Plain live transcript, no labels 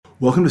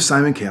Welcome to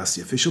Simoncast,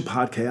 the official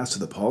podcast of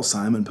the Paul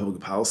Simon Public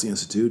Policy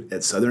Institute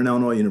at Southern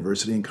Illinois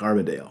University in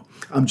Carbondale.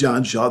 I'm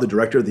John Shaw, the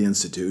director of the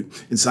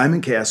Institute. In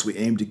Simoncast, we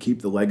aim to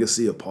keep the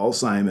legacy of Paul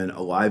Simon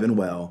alive and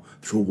well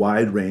through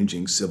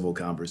wide-ranging civil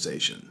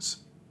conversations.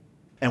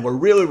 And we're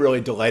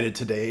really delighted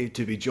today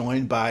to be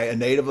joined by a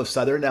native of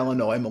Southern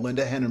Illinois,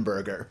 Melinda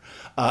Henenberger.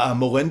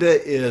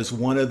 Melinda is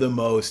one of the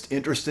most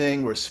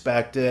interesting,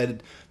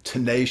 respected,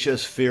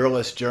 tenacious,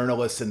 fearless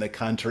journalists in the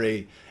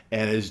country,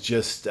 and is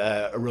just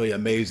a really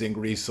amazing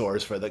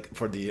resource for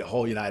the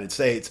whole United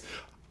States.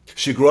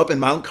 She grew up in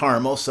Mount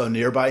Carmel, so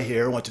nearby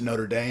here, went to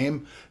Notre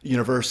Dame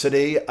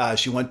University.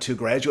 She went to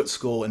graduate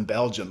school in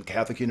Belgium,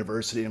 Catholic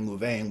University in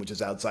Louvain, which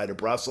is outside of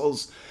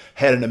Brussels.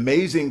 Had an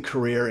amazing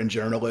career in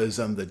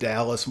journalism, the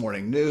Dallas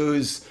Morning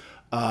News,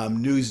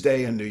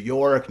 Newsday in New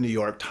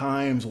York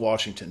Times,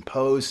 Washington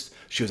Post.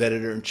 She was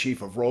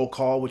editor-in-chief of Roll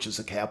Call, which is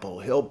a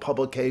Capitol Hill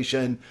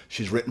publication.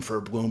 She's written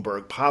for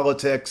Bloomberg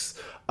Politics,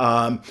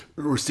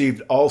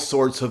 received all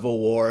sorts of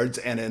awards,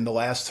 and in the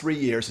last 3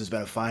 years has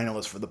been a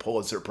finalist for the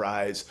Pulitzer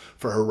Prize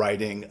for her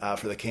writing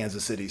for the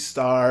Kansas City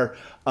Star.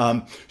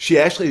 She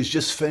actually has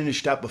just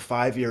finished up a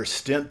 5-year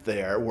stint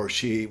there where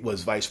she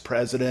was vice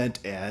president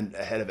and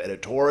head of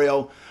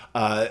editorial.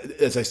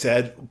 As I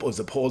said, was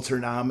a Pulitzer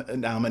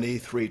nominee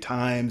 3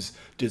 times,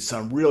 did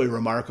some really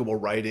remarkable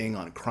writing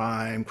on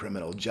crime,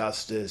 criminal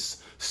justice,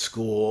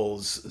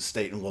 schools,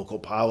 state and local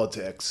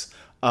politics.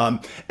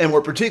 And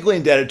we're particularly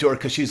indebted to her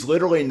because she's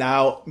literally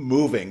now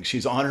moving.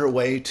 She's on her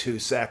way to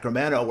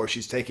Sacramento, where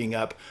she's taking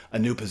up a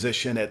new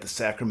position at the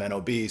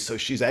Sacramento Bee. So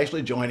she's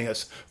actually joining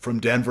us from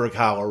Denver,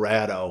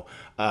 Colorado,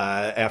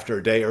 after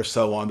a day or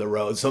so on the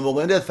road. So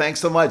Melinda, thanks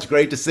so much.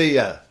 Great to see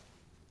you.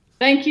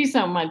 Thank you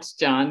so much,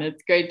 John.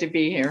 It's great to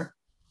be here.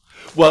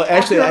 Well,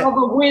 actually, after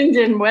all the wind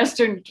in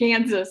western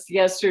Kansas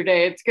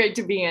yesterday, it's great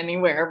to be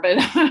anywhere, but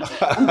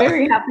I'm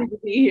very happy to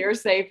be here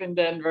safe in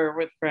Denver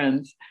with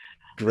friends.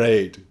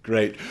 Great.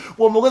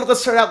 Well, Melinda,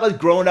 let's start out with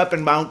growing up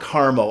in Mount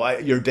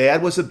Carmel. Your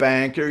dad was a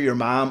banker. Your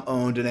mom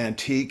owned an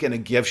antique and a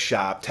gift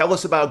shop. Tell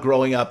us about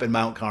growing up in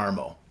Mount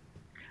Carmel.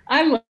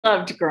 I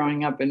loved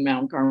growing up in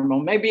Mount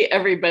Carmel. Maybe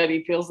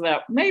everybody feels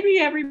that. Maybe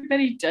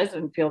everybody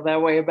doesn't feel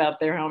that way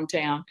about their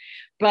hometown.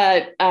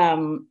 But,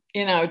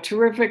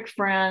 terrific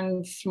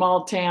friends,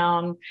 small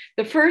town.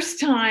 The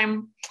first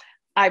time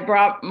I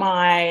brought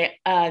my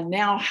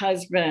now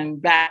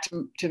husband back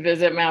to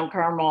visit Mount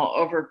Carmel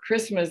over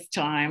Christmas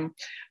time,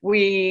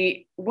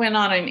 we went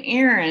on an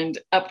errand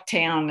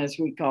uptown, as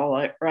we call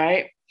it,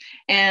 right?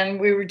 And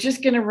we were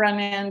just going to run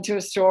into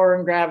a store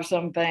and grab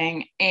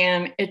something.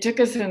 And it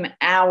took us an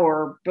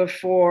hour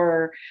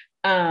before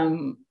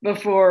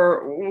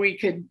we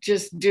could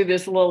just do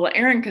this little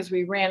errand because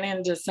we ran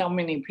into so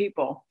many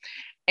people.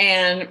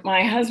 And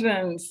my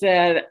husband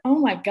said, "Oh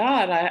my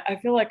God, I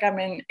feel like I'm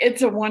in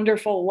It's a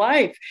Wonderful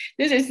Life.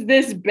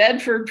 This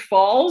Bedford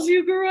Falls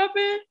you grew up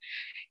in?"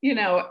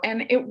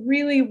 And it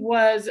really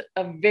was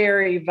a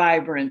very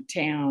vibrant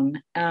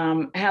town.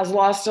 Has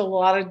lost a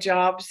lot of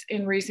jobs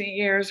in recent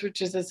years,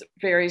 which is a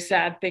very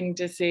sad thing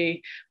to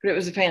see, but it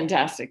was a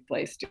fantastic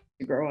place to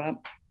grow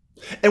up.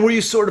 And were you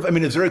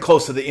it's very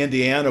close to the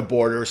Indiana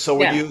border. So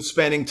were Yeah. you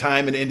spending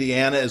time in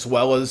Indiana as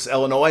well as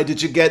Illinois?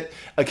 Did you get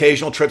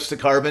occasional trips to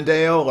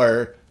Carbondale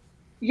or?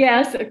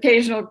 Yes,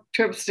 occasional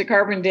trips to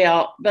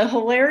Carbondale. The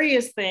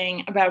hilarious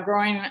thing about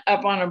growing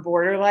up on a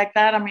border like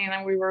that,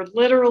 we were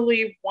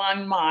literally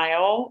 1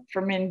 mile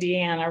from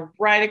Indiana,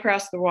 right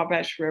across the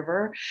Wabash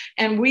River.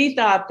 And we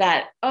thought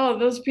that, oh,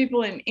 those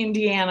people in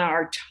Indiana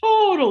are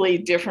totally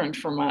different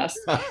from us.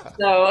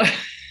 So,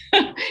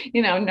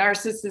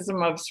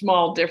 narcissism of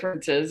small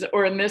differences,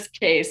 or in this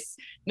case,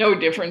 no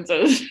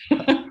differences.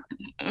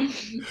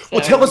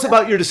 Well, tell us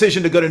about your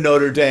decision to go to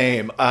Notre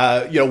Dame.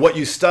 What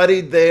you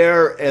studied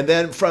there, and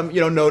then from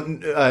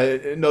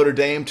Notre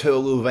Dame to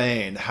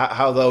Louvain.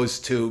 How those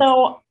two.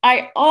 So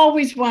I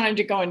always wanted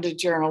to go into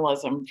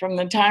journalism from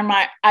the time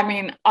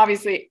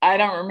obviously I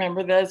don't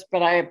remember this,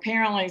 but I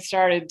apparently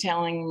started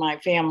telling my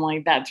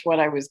family that's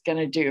what I was going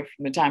to do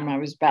from the time I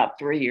was about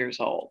 3 years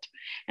old.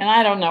 And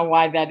I don't know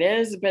why that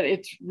is, but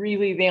it's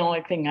really the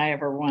only thing I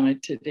ever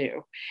wanted to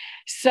do.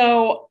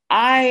 So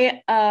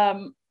I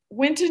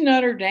went to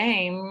Notre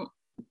Dame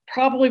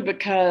probably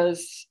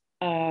because,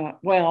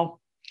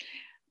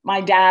 my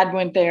dad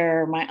went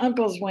there, my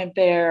uncles went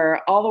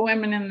there, all the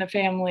women in the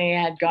family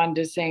had gone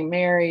to St.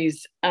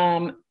 Mary's.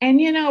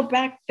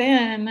 Back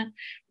then,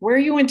 where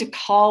you went to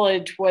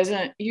college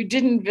you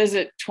didn't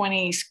visit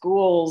 20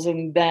 schools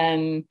and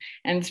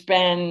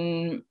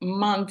spend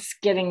months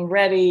getting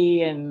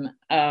ready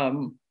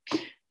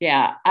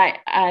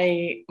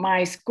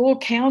my school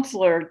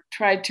counselor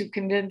tried to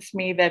convince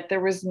me that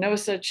there was no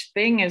such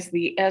thing as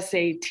the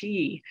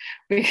SAT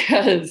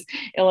because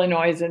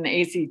Illinois is an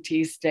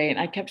ACT state. And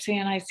I kept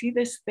saying, I see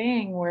this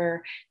thing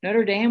where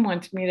Notre Dame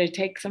wants me to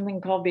take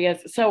something called the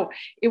SAT. So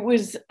it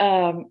was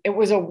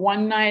a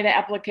one-night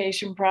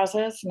application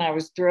process, and I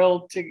was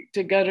thrilled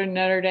to go to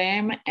Notre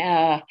Dame,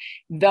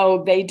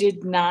 though they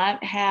did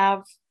not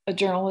have a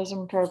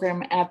journalism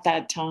program at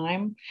that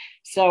time.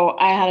 So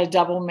I had a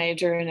double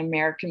major in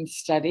American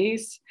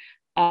Studies,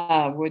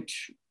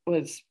 which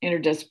was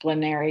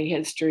interdisciplinary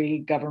history,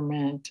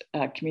 government,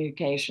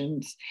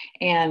 communications,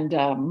 and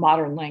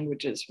modern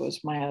languages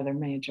was my other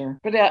major.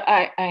 But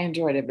I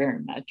enjoyed it very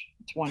much.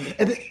 It's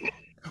wonderful.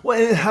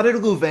 And how did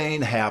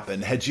Louvain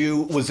happen? Did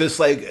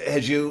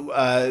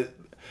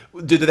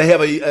they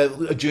have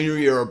a junior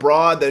year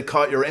abroad that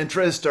caught your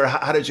interest, or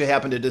how did you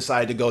happen to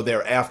decide to go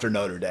there after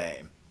Notre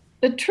Dame?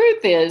 The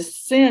truth is,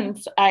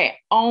 since I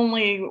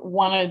only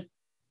wanted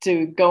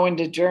to go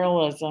into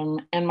journalism,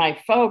 and my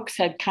folks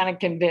had kind of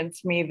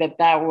convinced me that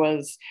that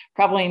was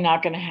probably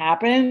not going to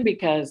happen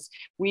because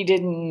we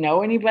didn't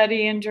know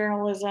anybody in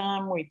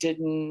journalism. We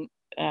didn't,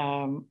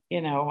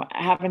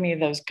 have any of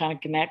those kind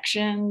of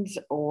connections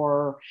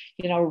or,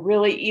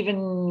 really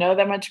even know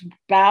that much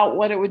about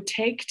what it would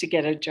take to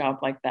get a job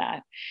like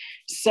that.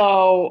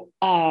 So,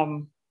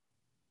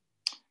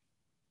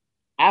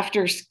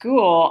 after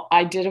school,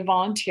 I did a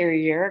volunteer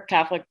year, a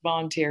Catholic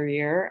volunteer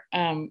year,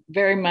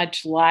 very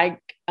much like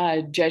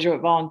a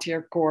Jesuit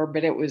Volunteer Corps,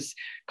 but it was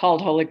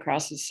called Holy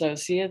Cross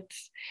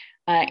Associates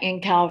in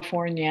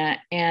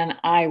California. And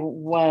I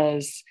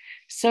was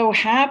so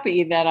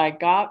happy that I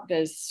got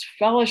this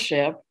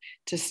fellowship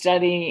to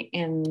study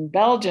in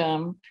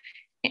Belgium.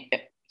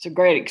 It's a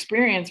great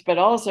experience, but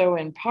also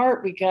in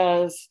part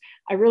because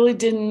I really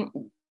didn't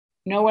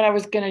know what I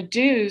was going to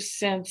do,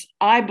 since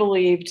I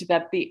believed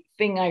that the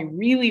thing I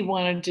really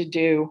wanted to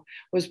do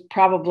was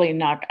probably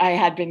not, I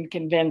had been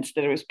convinced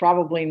that it was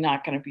probably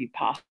not going to be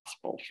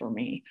possible for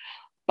me.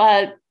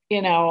 But,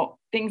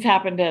 things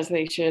happened as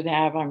they should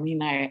have. I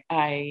mean,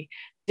 I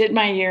did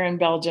my year in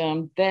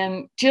Belgium.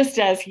 Then, just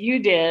as you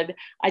did,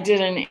 I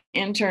did an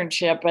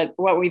internship at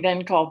what we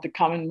then called the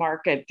Common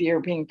Market, the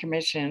European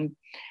Commission.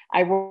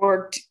 I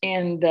worked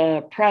in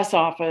the press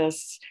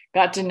office,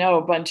 got to know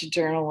a bunch of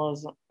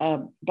journalists,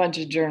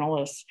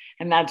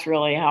 and that's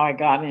really how I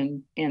got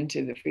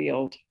into the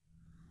field.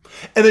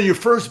 And then your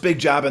first big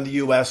job in the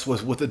U.S.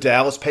 was with the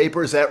Dallas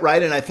paper, is that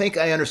right? And I think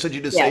I understood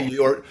you to say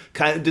you're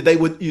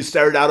you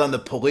started out on the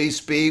police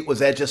beat. Was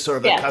that just sort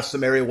of a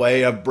customary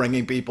way of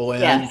bringing people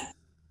in? Yes.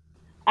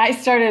 I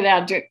started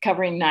out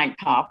covering night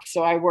cop,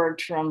 so I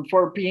worked from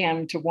 4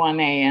 p.m. to 1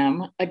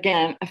 a.m.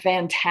 Again, a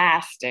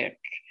fantastic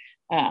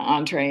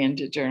entree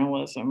into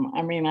journalism.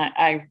 I mean,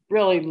 I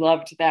really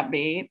loved that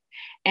beat.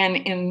 And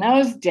in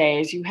those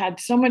days, you had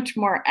so much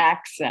more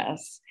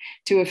access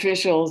to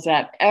officials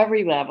at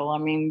every level. I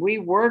mean, we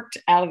worked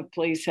out of the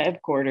police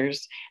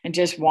headquarters and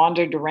just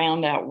wandered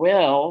around at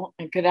will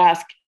and could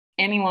ask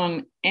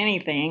anyone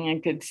anything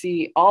and could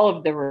see all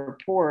of the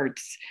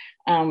reports.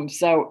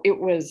 So it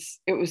was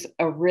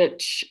a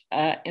rich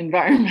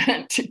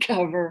environment to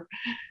cover.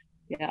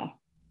 Yeah.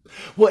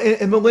 Well,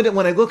 and Melinda,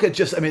 when I look at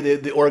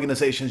the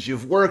organizations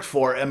you've worked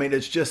for, I mean,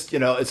 it's just,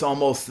 it's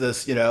almost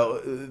this,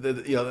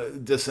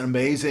 this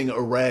amazing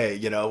array,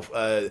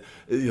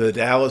 the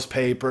Dallas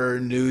paper,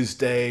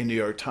 Newsday, New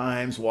York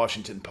Times,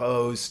 Washington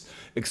Post,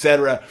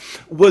 etc.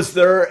 Was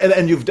there,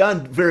 and you've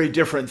done very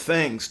different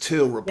things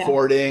too,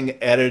 reporting,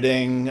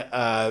 editing,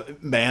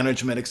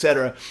 management,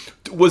 etc.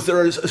 Was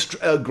there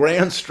a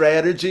grand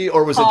strategy,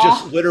 or was it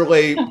just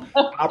literally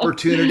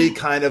opportunity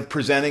kind of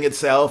presenting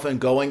itself and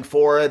going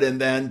for it and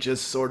then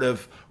just sort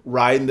of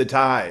riding the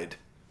tide?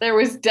 There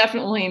was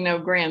definitely no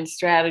grand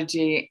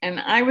strategy.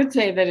 And I would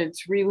say that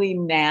it's really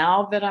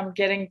now that I'm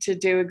getting to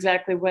do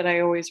exactly what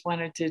I always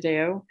wanted to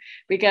do,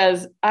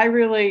 because I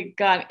really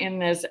got in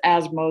this,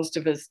 as most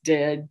of us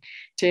did,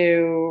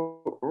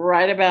 to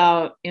write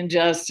about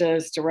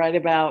injustice, to write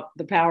about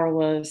the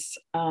powerless.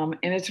 And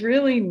it's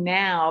really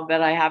now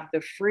that I have the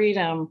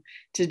freedom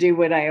to do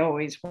what I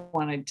always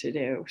wanted to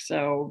do.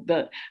 So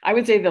I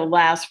would say the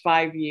last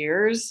 5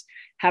 years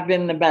have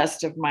been the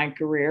best of my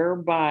career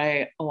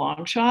by a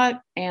long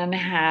shot and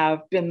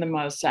have been the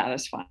most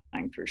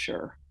satisfying for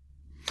sure.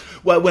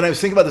 Well, when I was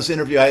thinking about this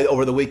interview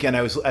over the weekend,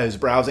 I was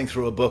browsing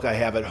through a book I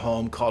have at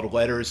home called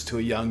Letters to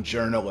a Young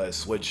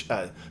Journalist, which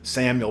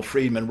Samuel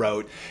Friedman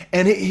wrote.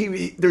 And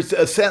there's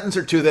a sentence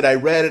or two that I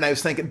read, and I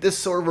was thinking, this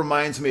sort of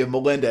reminds me of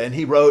Melinda. And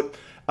he wrote,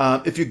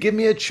 if you give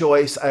me a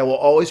choice, I will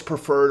always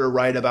prefer to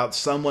write about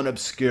someone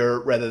obscure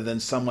rather than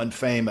someone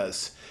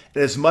famous.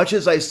 And as much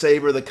as I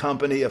savor the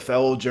company of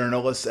fellow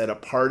journalists at a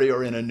party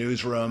or in a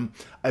newsroom,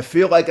 I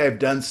feel like I've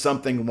done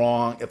something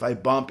wrong if I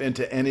bump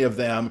into any of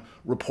them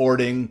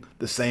reporting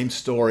the same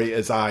story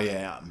as I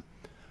am.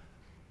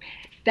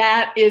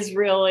 That is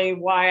really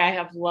why I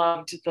have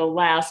loved the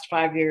last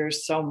 5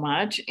 years so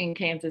much in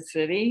Kansas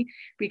City,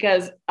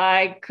 because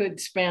I could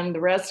spend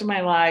the rest of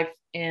my life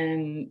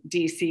in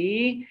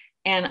DC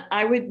and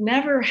I would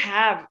never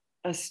have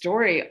a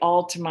story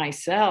all to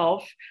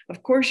myself.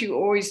 Of course, you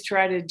always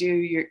try to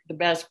do the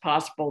best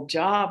possible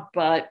job,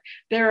 but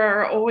there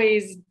are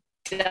always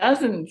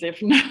dozens, if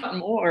not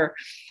more,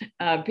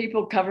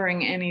 people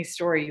covering any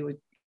story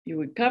you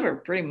would cover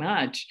pretty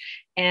much.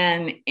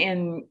 And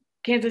in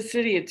Kansas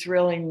City, it's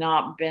really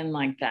not been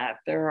like that.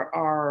 There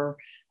are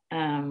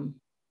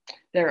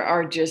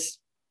just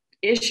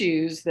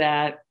issues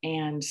that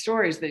and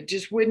stories that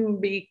just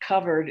wouldn't be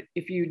covered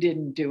if you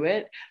didn't do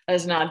it.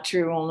 That's not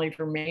true only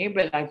for me,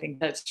 but I think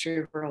that's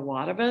true for a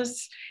lot of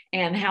us.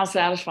 And how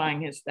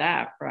satisfying is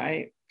that,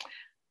 right?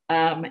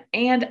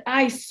 And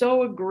I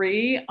so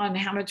agree on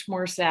how much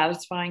more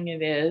satisfying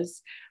it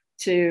is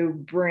to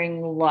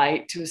bring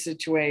light to a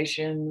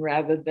situation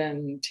rather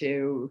than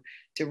to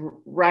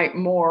write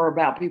more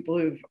about people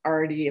who've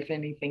already, if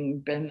anything,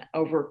 been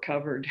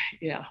overcovered.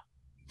 Yeah.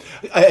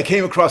 I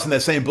came across in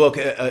that same book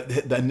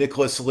the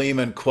Nicholas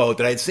Lehman quote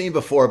that I'd seen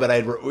before, but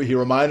he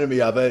reminded me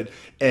of it.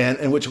 And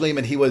in which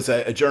Lehman, he was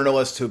a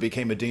journalist who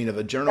became a dean of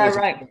a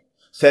journalism, Right.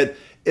 said,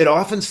 "It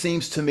often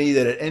seems to me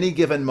that at any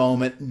given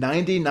moment,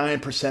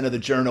 99% of the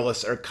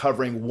journalists are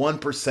covering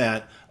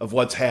 1% of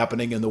what's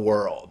happening in the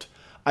world."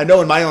 I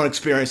know in my own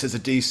experience as a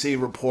DC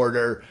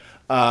reporter,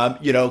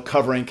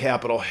 covering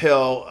Capitol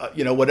Hill,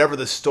 whatever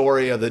the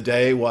story of the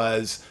day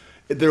was,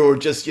 there were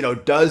just,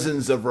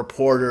 dozens of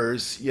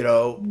reporters,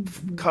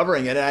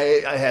 covering it.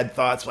 And I had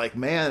thoughts like,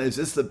 man, is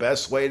this the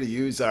best way to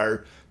use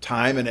our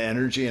time and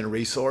energy and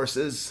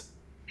resources?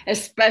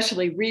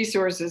 Especially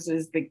resources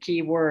is the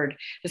key word,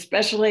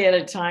 especially at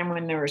a time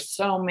when there are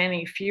so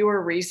many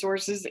fewer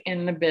resources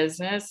in the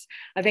business.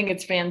 I think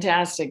it's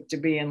fantastic to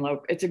be in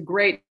local. It's a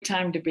great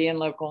time to be in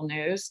local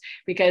news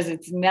because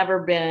it's never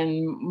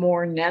been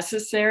more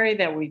necessary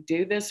that we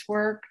do this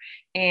work.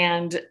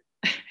 And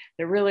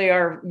there really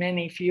are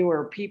many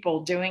fewer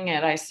people doing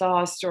it. I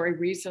saw a story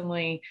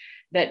recently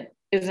that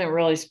isn't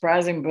really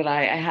surprising, but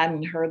I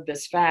hadn't heard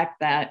this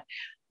fact that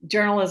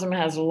journalism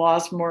has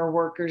lost more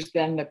workers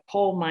than the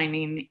coal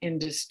mining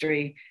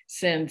industry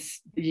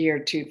since the year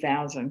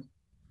 2000.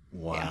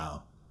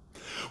 Wow.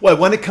 Yeah. Well, I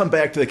want to come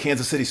back to the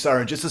Kansas City Star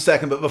in just a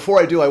second, but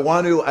before I do,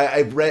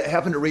 I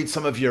happened to read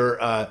some of your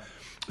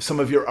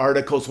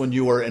articles when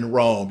you were in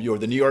Rome. You were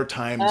the New York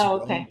Times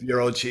Okay.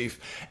 bureau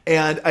chief,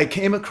 and I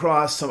came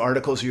across some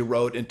articles you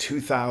wrote in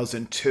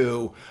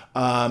 2002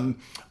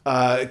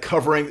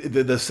 covering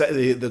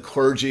the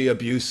clergy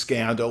abuse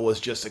scandal was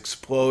just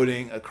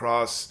exploding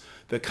across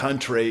the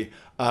country,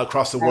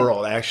 across the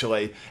world,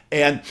 actually.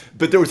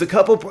 But there was a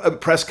couple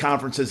of press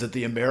conferences that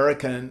the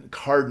American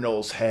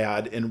Cardinals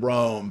had in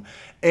Rome.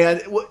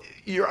 And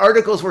your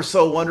articles were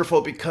so wonderful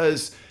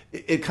because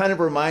it kind of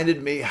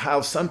reminded me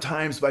how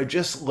sometimes by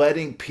just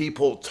letting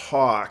people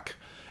talk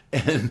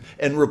and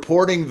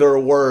reporting their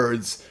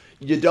words,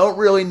 you don't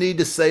really need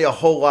to say a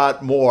whole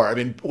lot more. I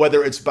mean,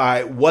 whether it's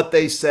by what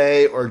they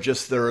say or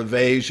just their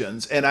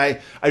evasions. And I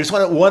just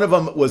wanted, one of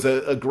them was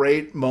a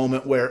great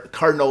moment where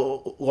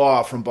Cardinal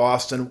Law from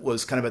Boston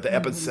was kind of at the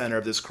epicenter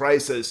of this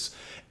crisis.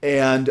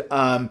 And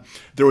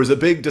there was a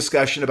big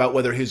discussion about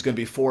whether he was going to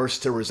be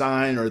forced to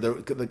resign or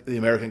the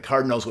American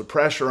Cardinals would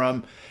pressure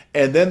him.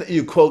 And then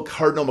you quote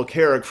Cardinal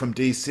McCarrick from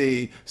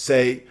DC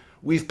say,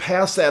 "We've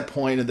passed that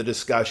point in the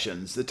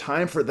discussions. The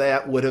time for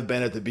that would have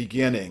been at the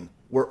beginning.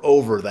 We're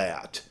over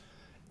that."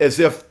 As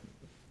if,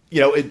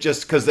 it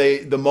just because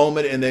the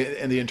moment and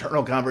the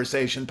internal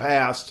conversation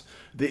passed,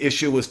 the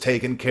issue was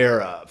taken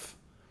care of.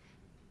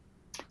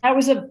 That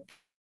was a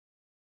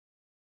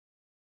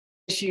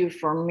issue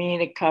for me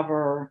to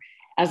cover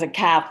as a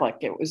Catholic.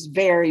 It was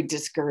very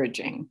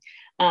discouraging.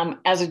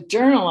 As a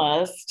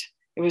journalist,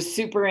 it was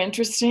super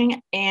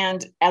interesting,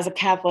 and as a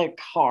Catholic,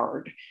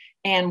 hard.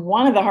 And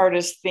one of the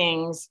hardest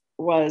things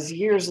was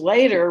years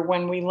later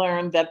when we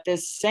learned that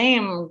this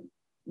same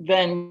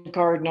then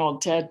Cardinal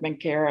Ted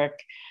McCarrick,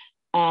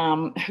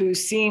 who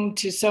seemed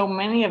to so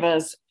many of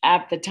us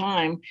at the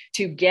time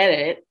to get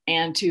it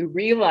and to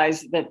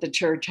realize that the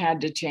church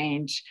had to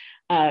change,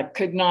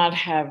 could not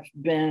have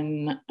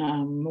been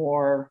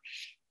more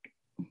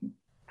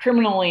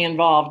criminally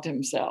involved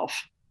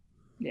himself.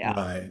 Yeah.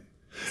 Right.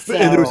 So,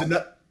 And there was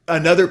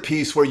another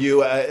piece where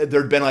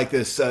there'd been like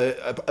this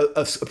a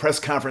press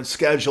conference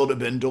scheduled, had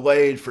been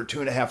delayed for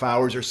 2.5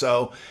 hours or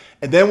so.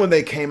 And then when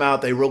they came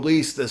out, they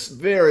released this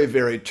very,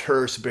 very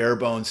terse, bare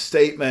bones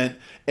statement.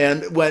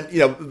 And when,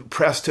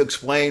 pressed to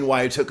explain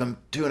why it took them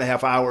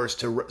 2.5 hours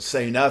to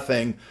say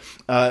nothing,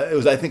 I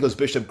think it was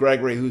Bishop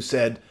Gregory who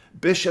said,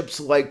 "Bishops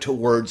like to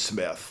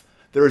wordsmith.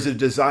 There is a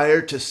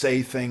desire to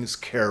say things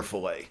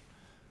carefully."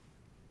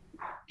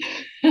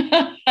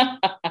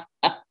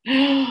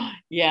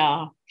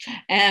 Yeah.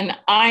 And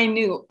I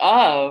knew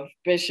of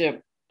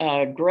Bishop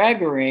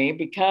Gregory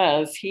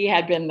because he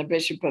had been the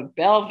Bishop of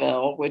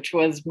Belleville, which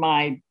was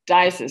my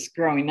diocese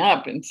growing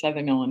up in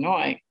Southern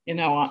Illinois,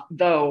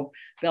 though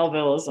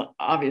Belleville is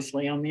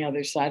obviously on the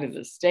other side of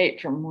the state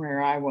from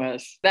where I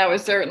was. That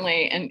was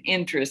certainly an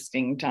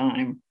interesting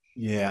time.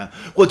 Yeah.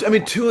 Well, I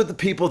mean, two of the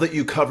people that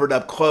you covered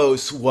up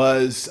close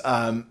was,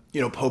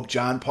 Pope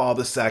John Paul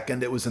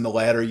II. It was in the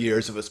latter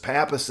years of his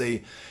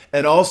papacy.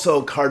 And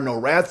also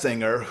Cardinal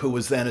Ratzinger, who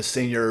was then a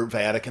senior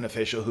Vatican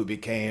official who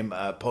became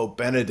Pope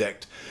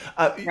Benedict.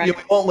 Right. We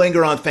won't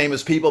linger on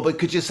famous people, but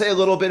could you say a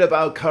little bit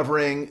about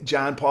covering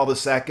John Paul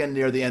II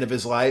near the end of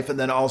his life, and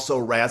then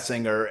also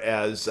Ratzinger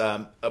as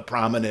a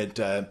prominent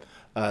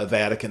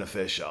Vatican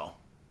official?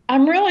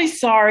 I'm really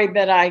sorry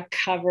that I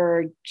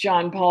covered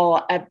John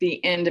Paul at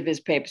the end of his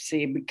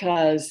papacy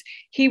because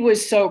he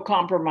was so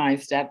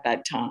compromised at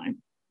that time,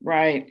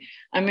 right?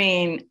 I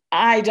mean,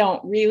 I don't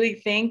really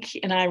think,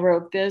 and I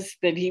wrote this,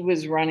 that he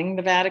was running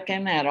the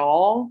Vatican at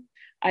all.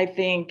 I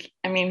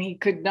mean, he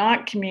could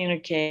not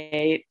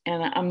communicate,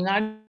 and I'm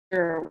not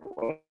sure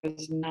it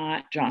was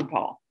not John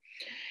Paul.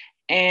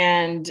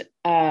 And,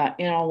 a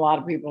lot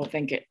of people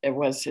think it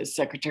was his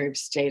Secretary of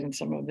State and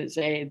some of his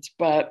aides,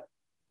 but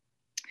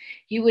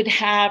he would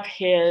have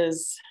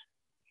his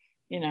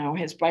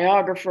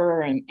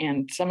biographer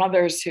and some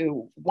others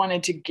who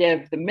wanted to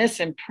give the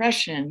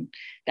misimpression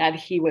that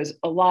he was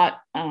a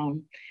lot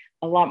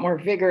more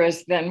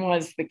vigorous than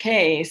was the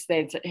case.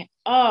 They'd say,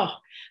 "Oh,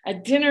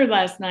 at dinner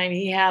last night,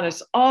 he had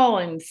us all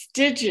in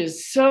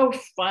stitches. So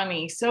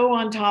funny, so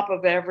on top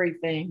of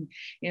everything,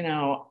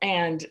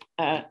 And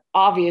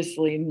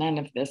obviously, none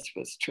of this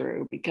was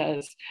true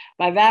because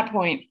by that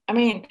point, I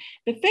mean,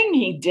 the thing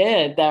he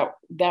did that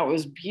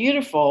was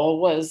beautiful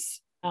was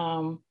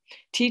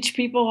teach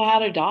people how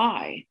to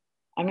die.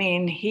 I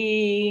mean,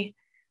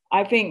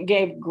 I think,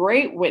 gave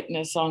great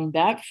witness on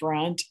that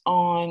front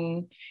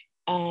on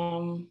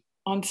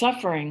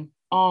suffering,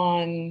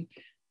 on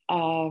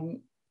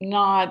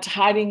not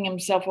hiding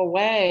himself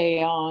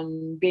away,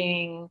 on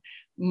being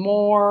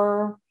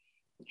more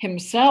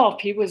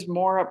himself. He was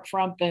more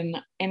upfront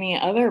than any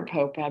other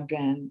pope had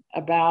been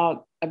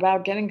about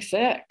getting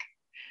sick.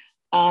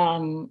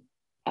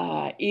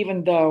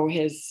 Even though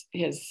his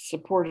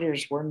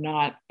supporters were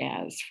not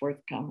as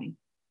forthcoming.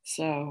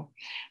 So,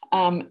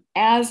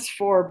 as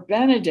for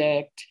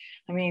Benedict,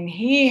 I mean,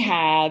 he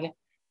had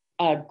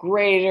a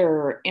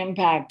greater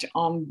impact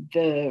on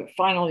the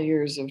final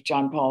years of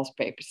John Paul's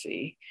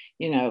papacy,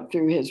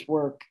 through his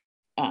work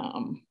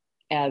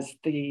as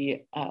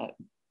the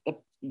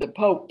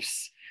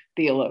Pope's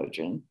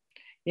theologian,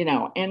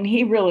 and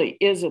he really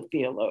is a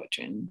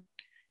theologian.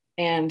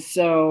 And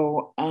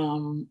so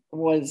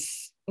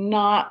was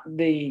not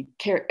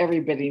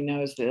everybody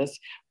knows this,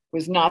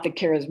 was not the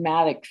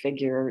charismatic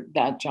figure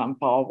that John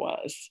Paul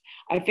was.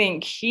 I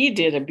think he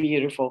did a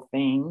beautiful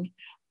thing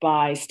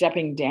by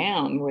stepping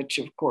down, which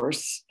of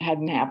course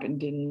hadn't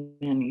happened in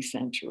many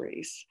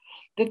centuries.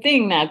 The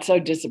thing that's so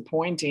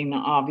disappointing,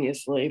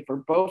 obviously, for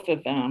both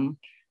of them,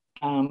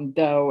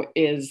 though,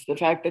 is the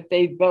fact that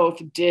they both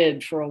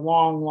did for a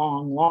long,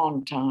 long,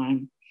 long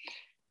time,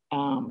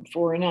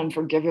 for an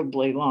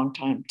unforgivably long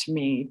time to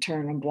me,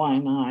 turn a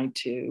blind eye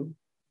to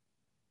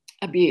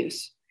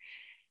abuse.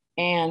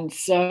 And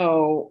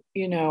so,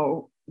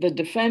 the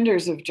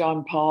defenders of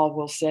John Paul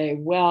will say,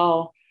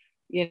 well,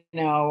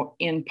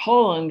 in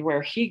Poland,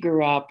 where he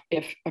grew up,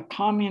 if a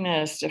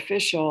communist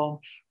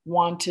official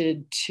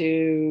wanted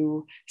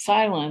to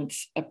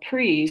silence a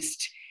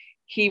priest,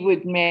 he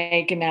would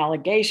make an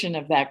allegation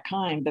of that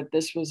kind, that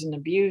this was an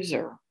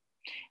abuser.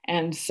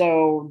 And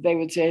so they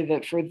would say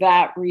that for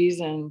that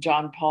reason,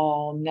 John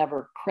Paul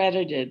never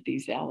credited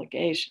these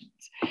allegations.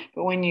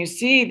 But when you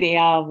see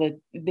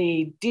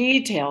the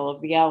detail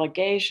of the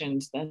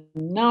allegations, the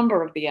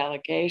number of the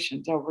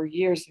allegations over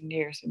years and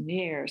years and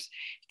years,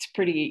 it's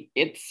pretty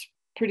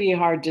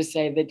hard to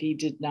say that he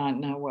did not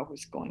know what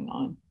was going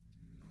on.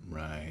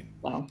 Right.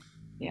 So,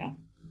 yeah.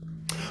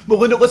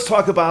 Melinda, let's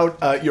talk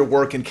about your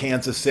work in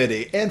Kansas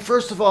City. And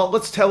first of all,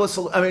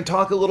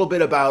 talk a little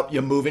bit about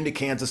you moving to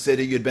Kansas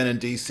City. You'd been in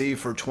D.C.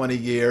 for 20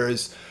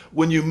 years.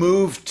 When you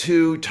moved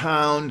to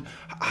town,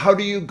 how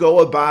do you go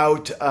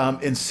about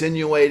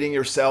insinuating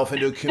yourself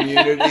into a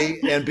community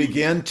and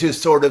begin to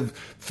sort of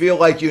feel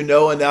like you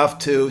know enough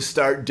to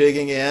start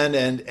digging in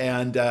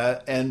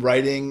and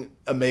writing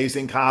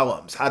amazing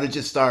columns? How did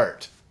you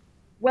start?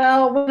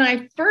 Well, when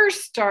I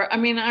first started,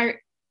 I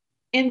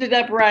ended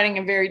up writing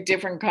a very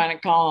different kind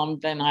of column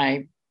than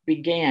I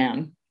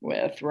began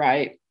with,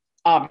 right?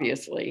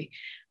 Obviously,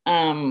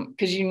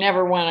 because you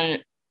never want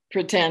to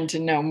pretend to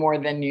know more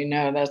than you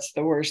know. That's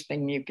the worst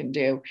thing you can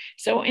do.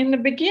 So in the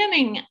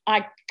beginning,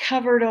 I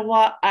covered a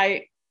lot.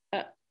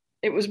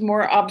 It was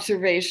more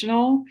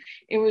observational.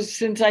 It was,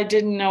 since I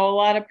didn't know a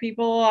lot of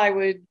people, I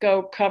would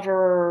go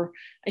cover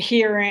a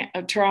hearing,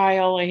 a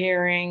trial, a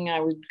hearing. I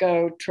would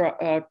go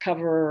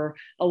cover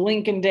a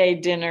Lincoln Day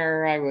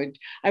dinner. I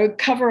would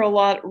cover a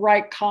lot,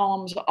 write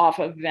columns off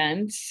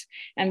events.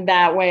 And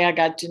that way I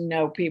got to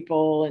know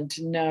people and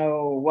to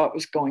know what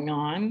was going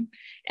on.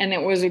 And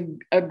it was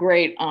a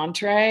great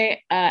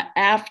entree.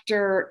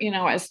 After,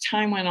 as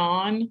time went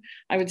on,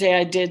 I would say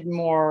I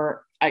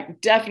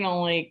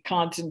definitely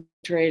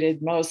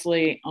concentrated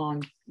mostly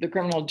on the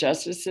criminal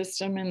justice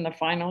system in the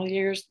final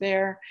years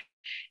there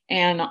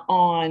and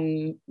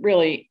on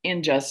really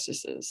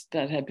injustices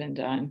that had been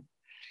done,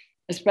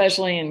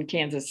 especially in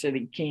Kansas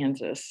City,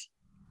 Kansas.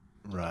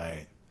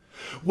 Right.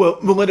 Well,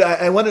 Melinda,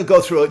 I want to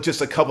go through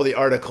just a couple of the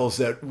articles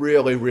that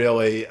really,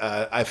 really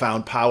I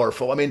found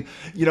powerful. I mean,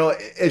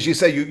 as you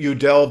say, you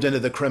delved into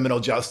the criminal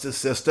justice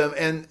system,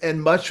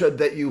 and much of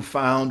that you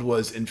found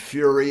was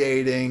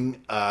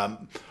infuriating,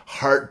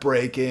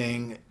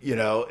 heartbreaking,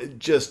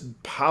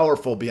 just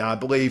powerful beyond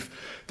belief.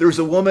 There's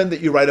a woman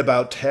that you write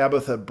about,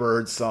 Tabitha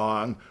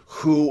Birdsong,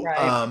 who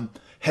Right.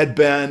 had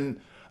been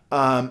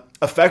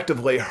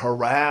effectively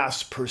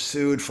harassed,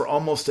 pursued for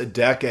almost a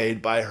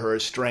decade by her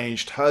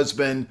estranged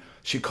husband.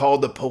 She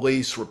called the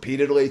police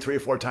repeatedly, 3 or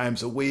 4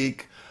 times a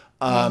week.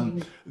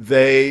 Mhm.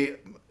 They,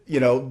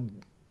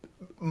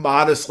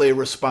 modestly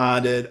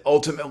responded.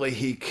 Ultimately,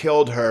 he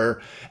killed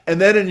her. And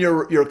then in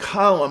your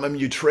column, I mean,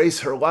 you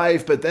trace her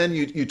life, but then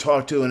you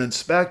talk to an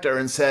inspector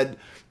and said,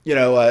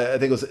 I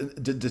think it was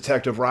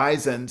Detective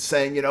Risen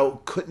saying,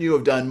 couldn't you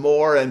have done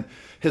more? And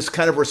his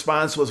kind of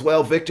response was,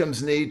 well,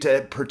 victims need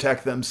to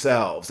protect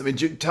themselves. I mean,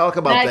 you talk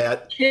about That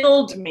that.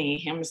 killed me,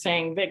 him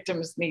saying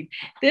victims need.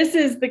 This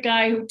is the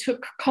guy who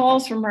took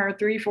calls from her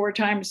 3, 4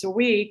 times a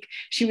week.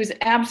 She was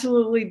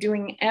absolutely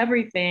doing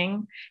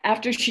everything.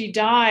 After she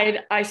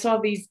died, I saw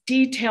these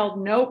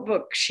detailed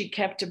notebooks she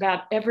kept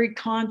about every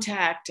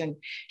contact, and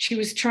she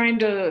was trying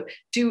to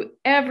do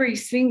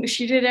everything.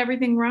 She did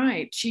everything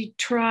right. She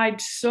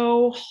tried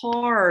so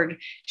hard.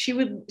 She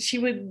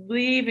would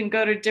leave and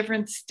go to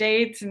different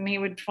states, and he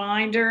would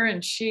find her,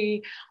 and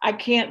I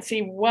can't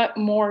see what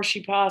more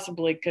she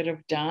possibly could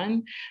have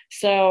done.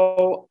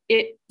 So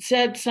it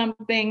said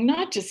something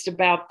not just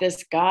about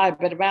this guy,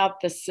 but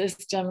about the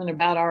system and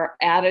about our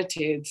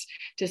attitudes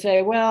to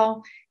say,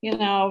 well,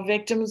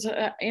 victims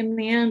in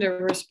the end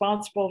are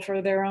responsible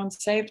for their own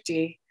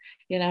safety.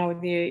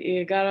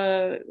 You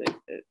gotta,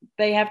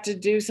 they have to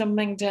do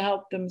something to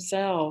help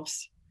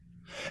themselves.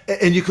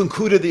 And you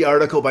concluded the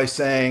article by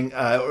saying,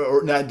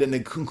 or not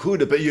didn't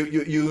conclude it, but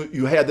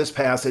you had this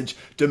passage: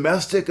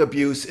 domestic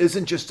abuse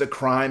isn't just a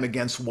crime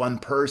against one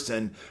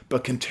person,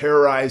 but can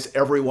terrorize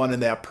everyone in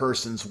that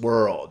person's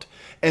world.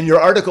 And your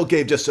article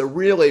gave just a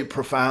really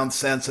profound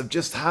sense of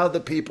just how the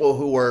people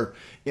who were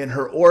in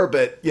her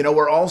orbit,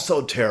 were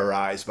also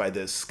terrorized by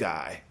this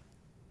guy.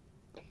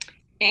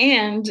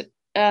 And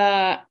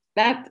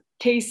that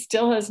case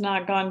still has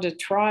not gone to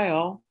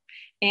trial.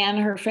 And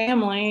her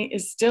family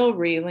is still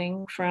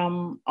reeling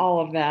from all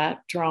of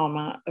that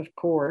trauma, of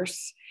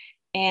course.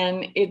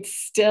 And it's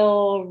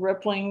still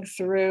rippling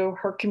through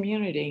her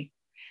community.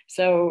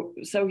 So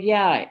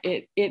yeah,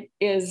 it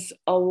is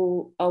a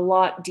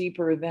lot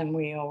deeper than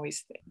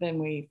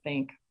we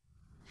think.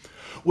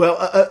 Well,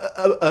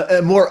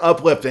 a more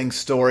uplifting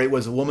story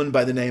was a woman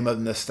by the name of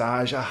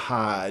Nastasia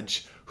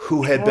Hodge,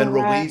 who had All been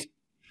right. released.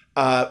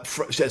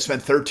 She had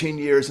spent 13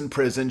 years in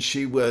prison.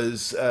 She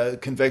was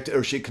convicted,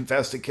 or she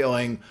confessed to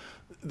killing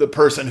the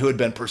person who had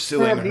been Her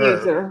pursuing her.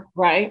 abuser,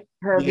 right?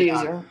 Her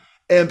Yeah. abuser.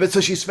 But so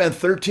she spent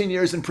 13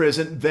 years in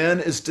prison, then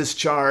is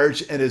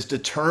discharged and is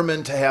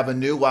determined to have a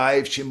new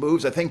life. She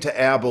moves, I think, to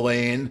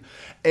Abilene,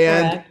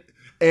 and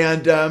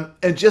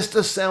Correct. and just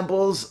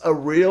assembles a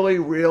really,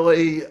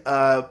 really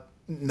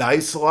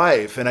nice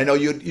life. And I know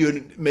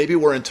you maybe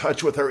were in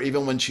touch with her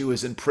even when she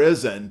was in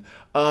prison.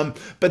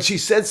 But she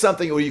said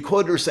something, or you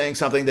quoted her saying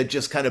something that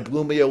just kind of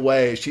blew me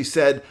away. She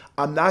said,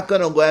 "I'm not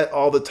going to let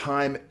all the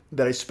time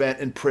that I spent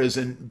in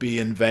prison be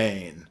in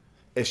vain,"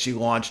 as she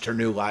launched her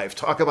new life.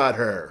 Talk about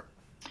her.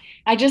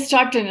 I just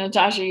talked to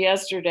Natasha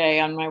yesterday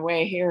on my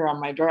way here on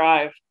my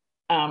drive,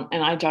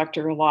 and I talked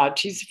to her a lot.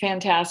 She's a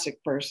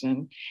fantastic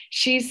person.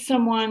 She's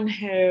someone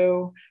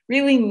who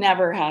really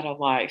never had a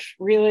life,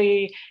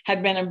 really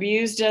had been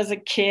abused as a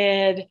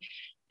kid.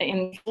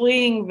 In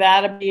fleeing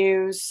that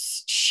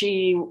abuse,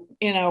 she,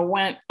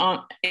 went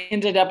on,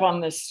 ended up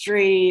on the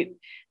street,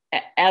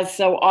 as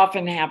so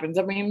often happens.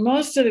 I mean,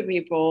 most of the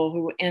people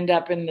who end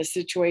up in the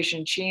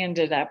situation she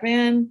ended up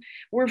in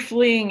were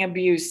fleeing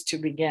abuse to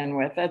begin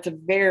with. That's a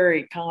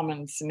very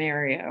common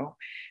scenario.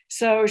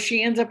 So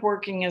she ends up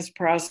working as a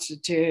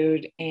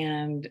prostitute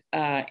and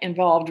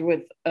involved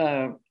with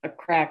a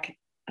crack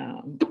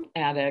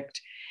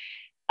addict,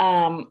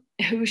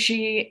 who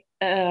she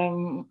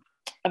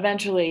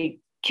eventually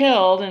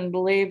killed, and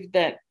believed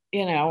that,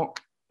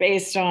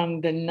 based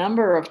on the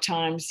number of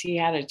times he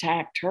had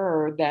attacked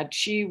her, that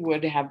she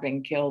would have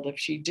been killed if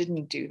she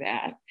didn't do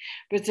that.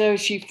 But so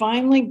she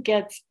finally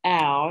gets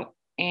out,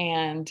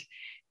 and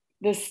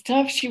the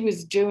stuff she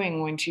was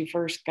doing when she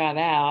first got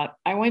out,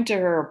 I went to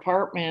her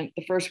apartment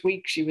the first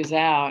week she was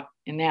out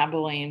in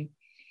Abilene.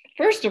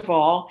 First of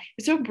all,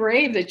 it's so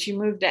brave that she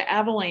moved to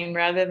Abilene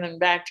rather than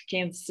back to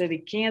Kansas City,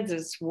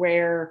 Kansas,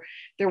 where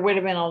there would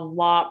have been a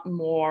lot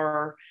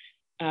more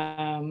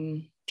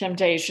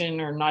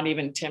temptation, or not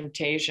even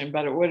temptation,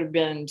 but it would have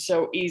been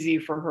so easy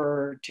for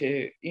her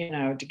to,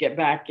 to get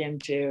back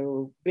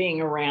into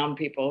being around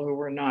people who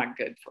were not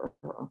good for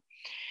her.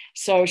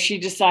 So she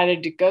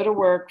decided to go to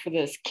work for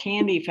this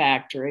candy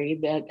factory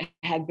that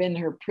had been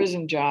her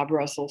prison job,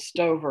 Russell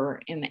Stover,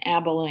 in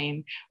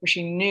Abilene, where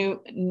she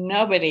knew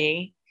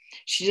nobody.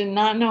 She did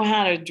not know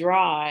how to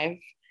drive.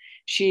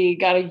 She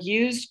got a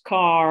used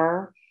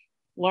car,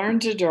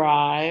 learned to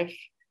drive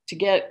to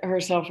get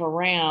herself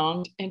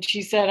around. And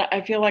she said,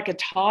 I feel like a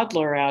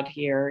toddler out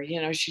here. You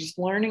know, she's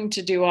learning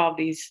to do all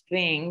these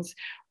things.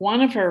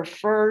 One of her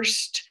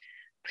first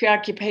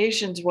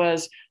preoccupations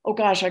was, oh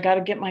gosh, I got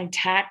to get my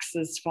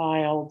taxes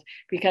filed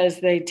because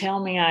they tell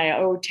me I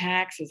owe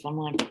taxes. I'm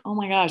like, oh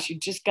my gosh, you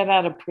just got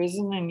out of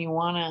prison and you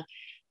want to,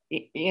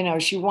 you know,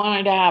 she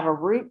wanted to have a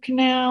root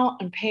canal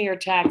and pay her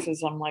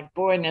taxes. I'm like,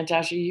 boy,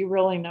 Natasha, you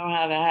really know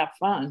how to have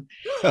fun.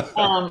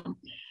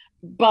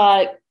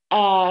 But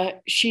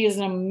she is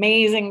an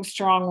amazing,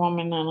 strong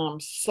woman, and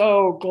I'm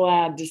so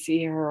glad to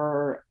see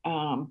her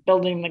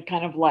building the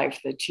kind of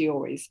life that she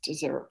always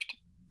deserved.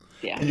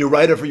 Yeah. And you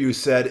write of her, you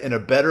said, in a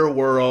better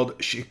world,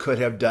 she could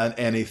have done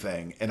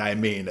anything, and I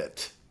mean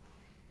it.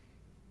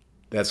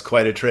 That's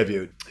quite a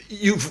tribute.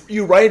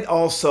 You write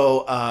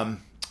also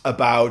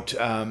about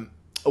a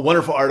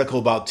wonderful article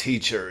about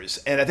teachers,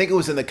 and I think it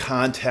was in the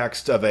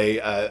context of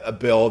a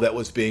bill that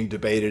was being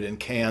debated in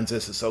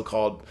Kansas, the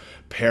so-called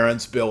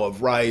Parents' Bill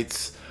of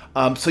Rights.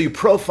 So you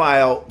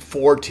profile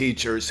 4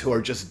 teachers who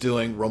are just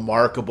doing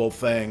remarkable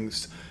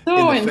things.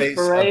 So in the face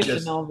of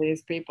inspirational,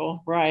 these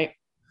people, right?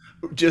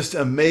 Just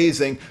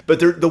amazing. But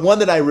the one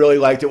that I really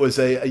liked, it was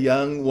a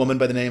young woman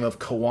by the name of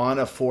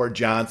Kawana Ford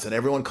Johnson.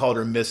 Everyone called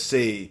her Miss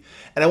C.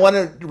 And I want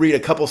to read a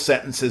couple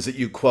sentences that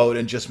you quote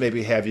and just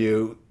maybe have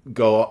you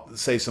go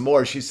say some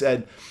more. She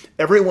said,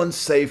 "Everyone's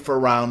safe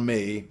around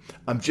me.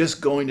 I'm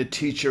just going to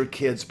teach your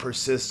kids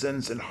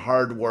persistence and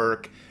hard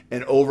work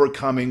and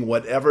overcoming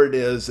whatever it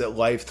is that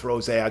life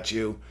throws at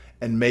you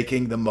and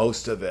making the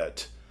most of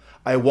it.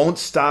 I won't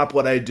stop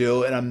what I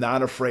do, and I'm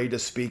not afraid to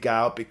speak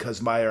out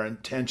because my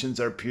intentions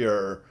are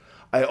pure.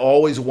 I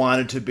always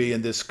wanted to be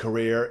in this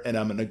career, and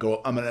I'm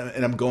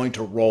going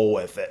to roll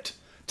with it."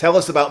 Tell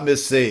us about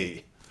Miss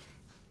C.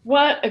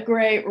 What a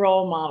great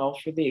role model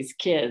for these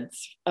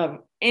kids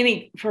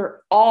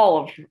for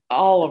all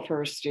of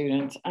her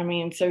students. I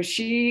mean, so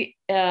she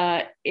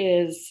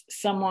is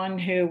someone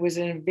who was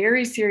in a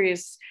very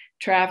serious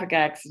traffic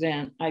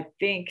accident, I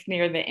think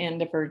near the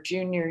end of her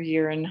junior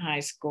year in high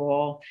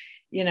school,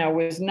 you know,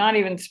 was not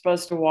even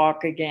supposed to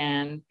walk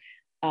again.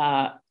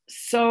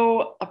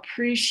 So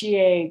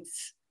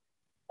appreciates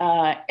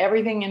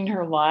everything in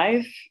her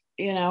life,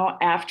 you know,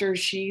 after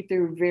she,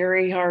 through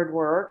very hard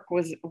work,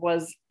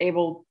 was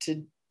able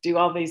to do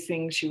all these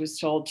things she was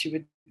told she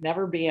would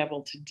never be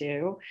able to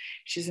do.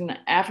 She's an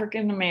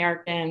African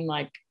American,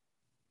 like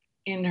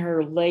in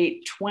her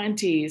late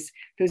 20s,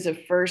 who's a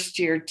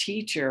first-year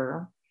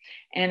teacher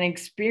and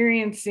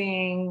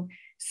experiencing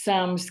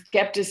some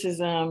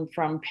skepticism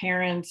from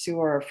parents who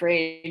are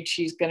afraid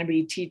she's going to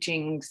be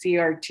teaching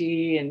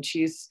CRT,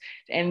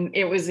 and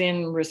it was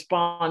in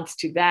response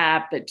to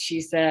that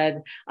she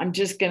said, I'm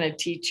just going to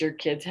teach your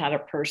kids how to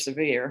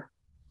persevere.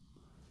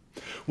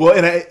 Well,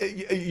 and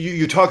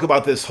you talk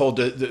about this whole,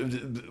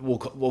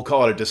 we'll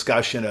call it a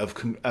discussion of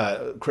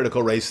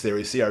critical race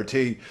theory,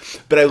 CRT.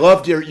 But I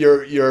loved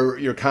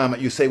your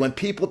comment. You say when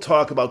people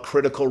talk about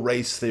critical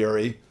race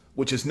theory,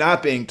 which is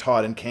not being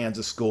taught in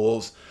Kansas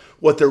schools,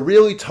 what they're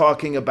really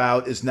talking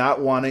about is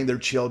not wanting their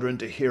children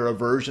to hear a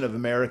version of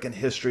American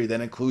history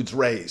that includes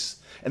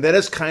race. And that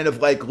is kind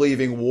of like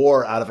leaving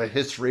war out of a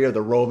history of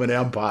the Roman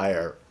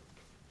Empire.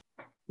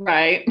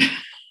 Right.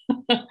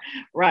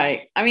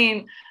 Right. I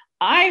mean,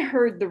 I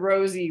heard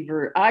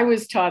I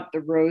was taught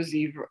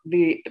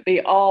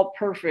the all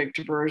perfect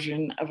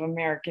version of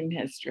American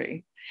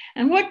history.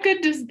 And what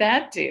good does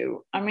that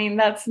do? I mean,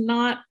 that's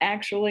not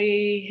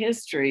actually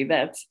history.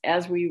 That's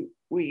as we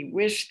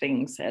wish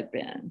things had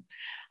been.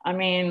 I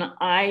mean,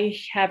 I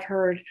have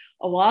heard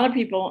a lot of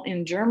people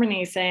in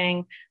Germany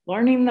saying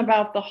learning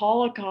about the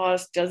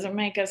Holocaust doesn't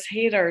make us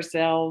hate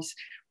ourselves.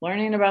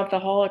 Learning about the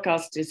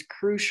Holocaust is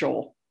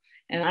crucial.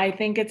 And I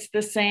think it's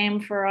the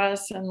same for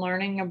us in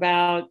learning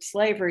about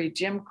slavery,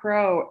 Jim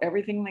Crow,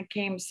 everything that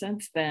came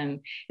since then.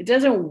 It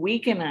doesn't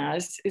weaken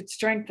us, it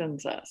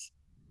strengthens us.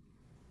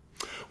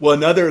 Well,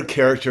 another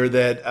character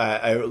that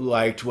I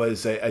liked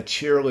was a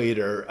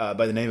cheerleader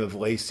by the name of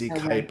Lacey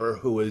Kuiper,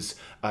 who was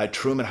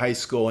Truman High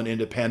School in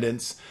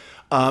Independence.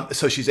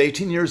 So she's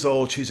 18 years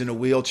old. She's in a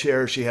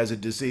wheelchair. She has a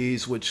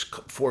disease which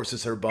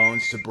forces her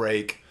bones to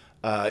break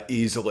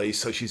easily.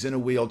 So she's in a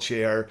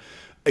wheelchair,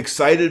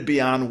 excited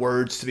beyond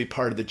words to be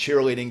part of the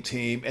cheerleading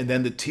team. And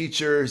then the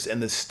teachers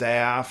and the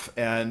staff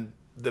and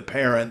the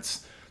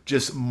parents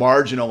just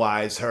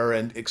marginalize her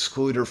and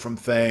exclude her from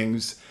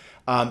things.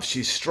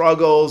 She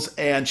struggles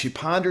and she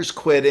ponders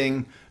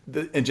quitting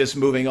and just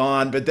moving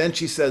on. But then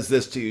she says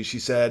this to you. She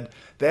said,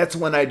 "That's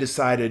when I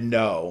decided,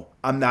 no,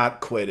 I'm not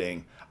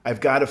quitting.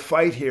 I've got to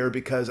fight here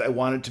because I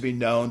want it to be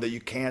known that you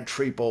can't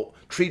treat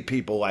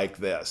people like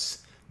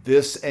this.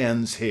 This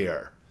ends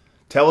here."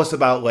 Tell us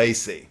about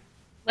Lacey.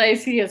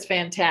 Lacey is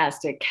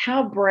fantastic.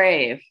 How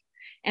brave.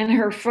 And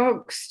her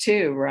folks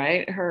too,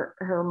 right?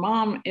 Her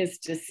mom is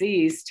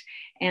deceased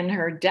and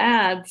her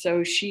dad,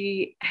 so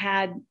she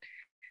had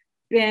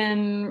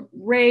been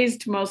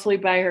raised mostly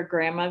by her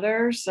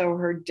grandmother. So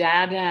her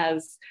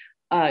dad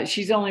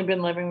she's only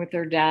been living with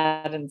her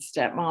dad and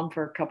stepmom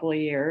for a couple of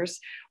years.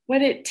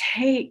 What it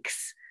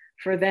takes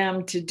for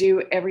them to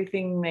do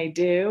everything they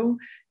do,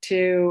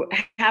 to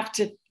have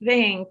to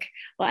think,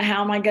 well,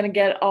 how am I going to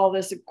get all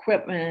this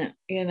equipment?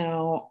 You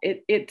know,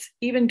 it's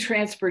even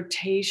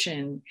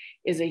transportation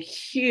is a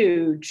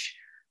huge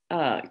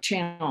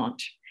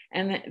challenge.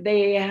 And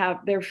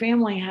their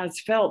family has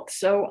felt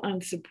so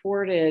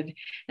unsupported,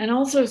 and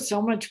also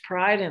so much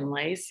pride in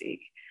Lacey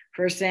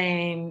for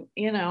saying,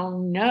 you know,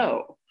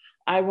 no,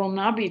 I will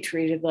not be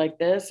treated like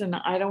this, and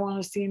I don't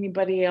want to see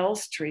anybody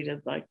else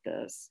treated like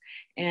this.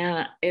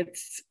 And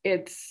it's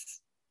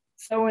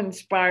so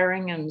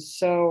inspiring and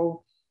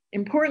so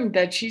important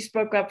that she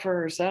spoke up for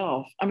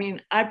herself. I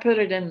mean, I put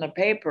it in the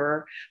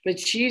paper, but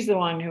she's the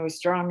one who was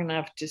strong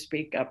enough to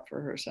speak up for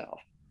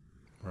herself.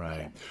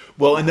 Right.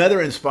 Well,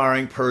 another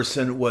inspiring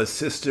person was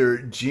Sister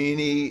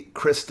Jeannie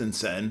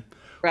Christensen,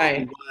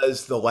 Right. who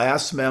was the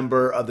last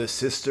member of the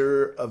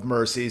Sister of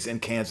Mercies in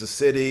Kansas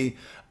City.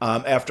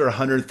 After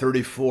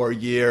 134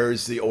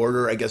 years, the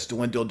order, I guess,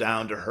 dwindled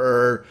down to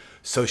her,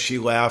 so she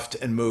left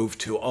and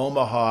moved to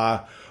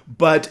Omaha.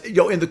 But you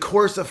know, in the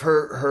course of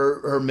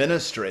her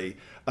ministry,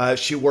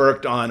 she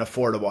worked on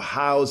affordable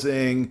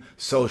housing,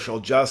 social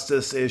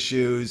justice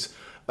issues,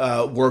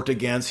 worked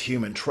against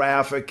human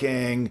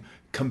trafficking,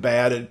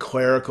 combated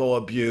clerical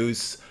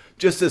abuse.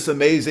 Just this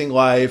amazing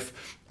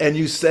life. And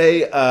you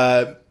say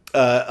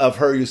of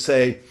her, you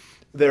say,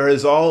 there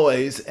has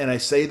always, and I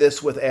say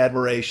this with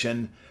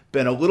admiration,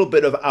 been a little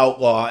bit of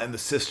outlaw in the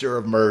Sisters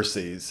of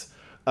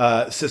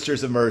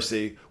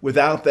Mercy.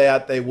 Without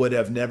that, they would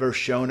have never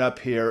shown up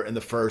here in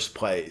the first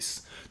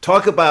place.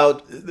 Talk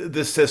about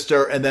this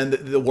sister and then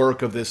the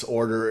work of this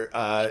order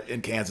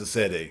in Kansas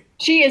City.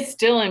 She is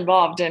still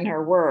involved in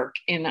her work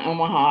in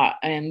Omaha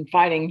and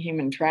fighting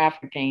human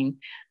trafficking.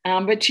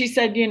 But she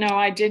said, you know,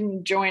 I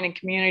didn't join a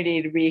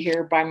community to be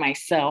here by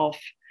myself.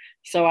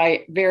 So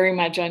I very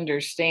much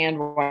understand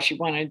why she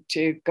wanted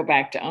to go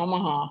back to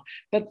Omaha.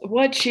 But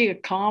what she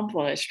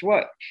accomplished,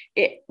 what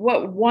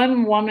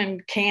one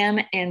woman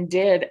can and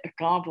did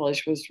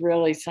accomplish was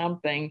really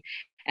something.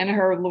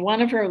 And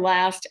one of her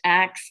last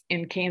acts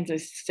in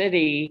Kansas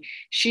City,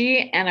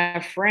 she and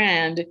a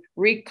friend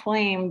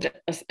reclaimed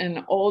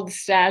an old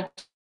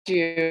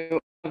statue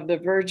of the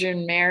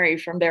Virgin Mary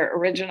from their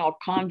original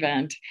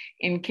convent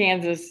in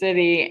Kansas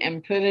City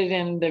and put it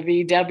in the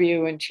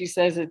VW. And she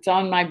says, it's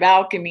on my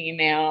balcony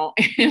now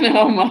in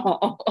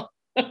Omaha.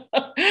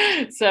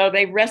 So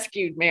they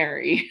rescued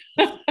Mary.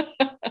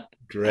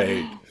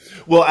 Great.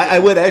 Well, I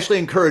would actually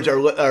encourage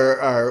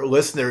our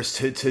listeners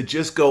to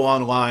just go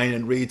online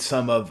and read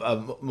some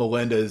of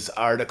Melinda's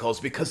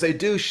articles, because they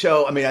do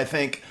show, I mean, I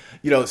think,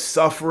 you know,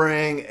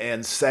 suffering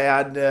and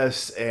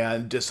sadness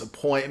and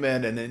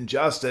disappointment and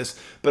injustice,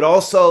 but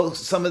also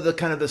some of the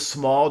kind of the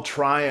small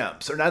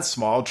triumphs, or not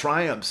small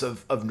triumphs,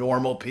 of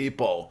normal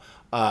people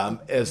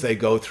as they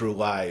go through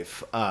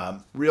life.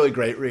 Really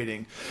great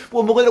reading.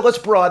 Well, Melinda, let's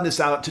broaden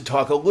this out to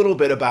talk a little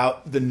bit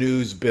about the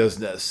news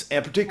business,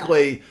 and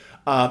particularly,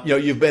 you know,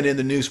 you've been in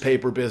the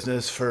newspaper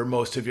business for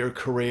most of your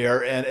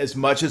career, and as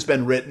much has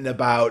been written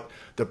about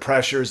the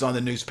pressures on the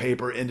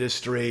newspaper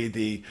industry,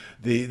 the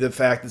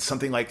fact that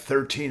something like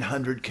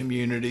 1,300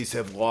 communities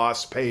have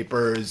lost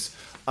papers.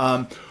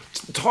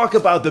 Talk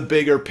about the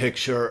bigger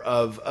picture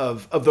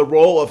of the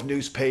role of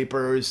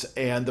newspapers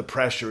and the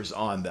pressures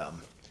on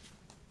them.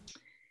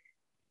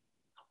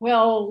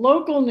 Well,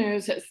 local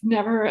news has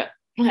never,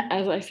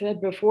 as I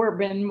said before,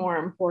 been more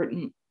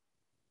important.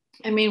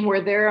 I mean,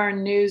 where there are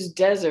news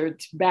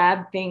deserts,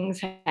 bad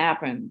things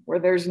happen. Where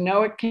there's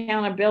no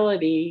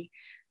accountability,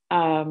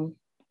 you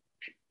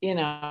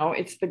know,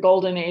 it's the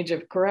golden age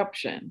of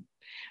corruption.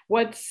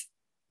 What's,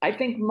 I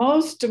think,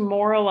 most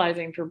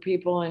demoralizing for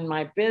people in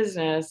my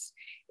business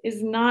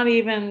is not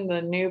even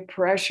the new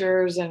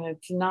pressures, and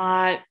it's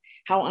not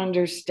how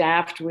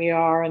understaffed we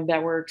are and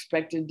that we're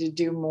expected to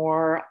do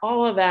more.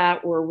 All of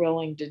that we're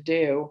willing to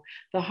do.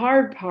 The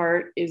hard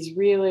part is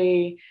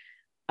really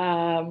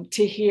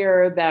to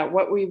hear that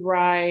what we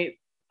write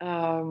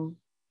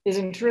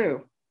isn't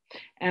true,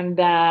 and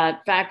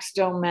that facts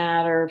don't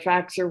matter,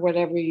 facts are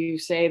whatever you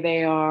say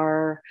they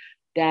are,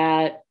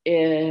 that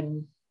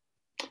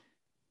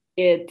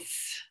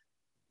it's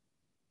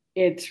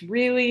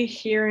really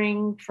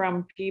hearing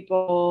from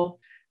people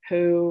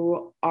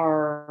who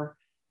are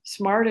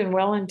smart and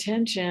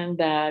well-intentioned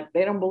that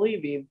they don't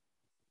believe you,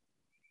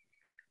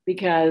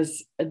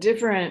 because a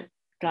different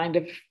kind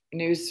of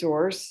news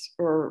source,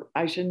 or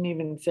I shouldn't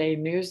even say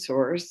news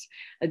source,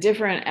 a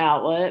different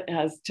outlet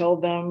has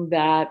told them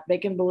that they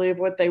can believe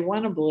what they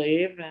want to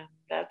believe, and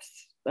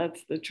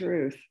that's the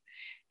truth.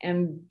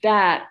 And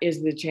that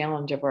is the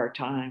challenge of our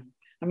time.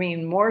 I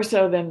mean, more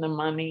so than the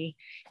money.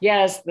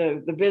 Yes,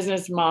 the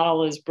business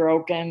model is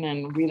broken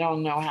and we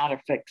don't know how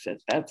to fix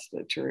it. That's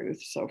the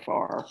truth so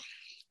far.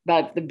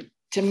 But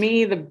to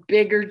me, the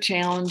bigger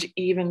challenge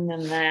even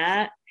than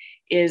that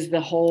is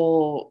the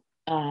whole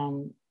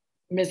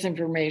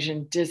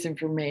misinformation,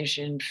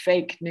 disinformation,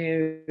 fake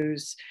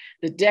news,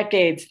 the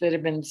decades that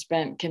have been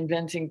spent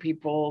convincing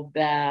people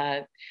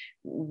that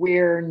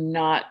we're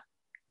not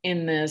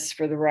in this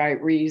for the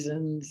right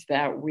reasons,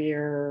 that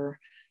we're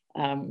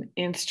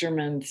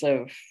instruments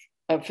of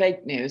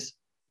fake news.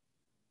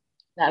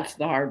 That's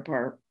the hard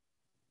part.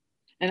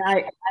 And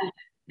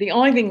the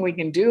only thing we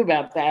can do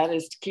about that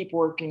is to keep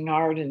working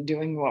hard and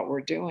doing what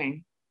we're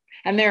doing.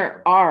 And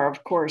there are,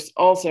 of course,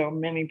 also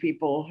many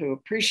people who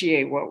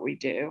appreciate what we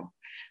do.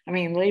 I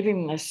mean,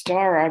 leaving the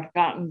Star, I've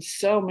gotten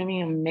so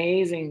many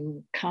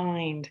amazing,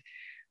 kind,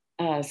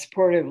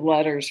 supportive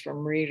letters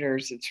from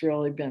readers. It's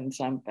really been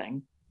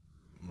something.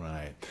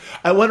 Right.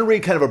 I want to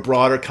read kind of a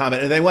broader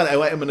comment, and I'm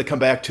going to come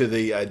back to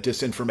the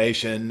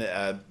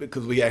disinformation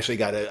because we actually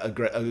got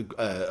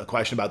a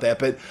question about that.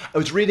 But I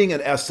was reading an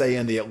essay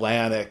in the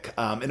Atlantic,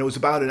 and it was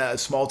about a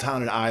small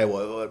town in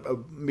Iowa, a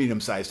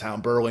medium-sized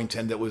town,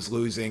 Burlington, that was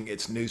losing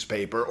its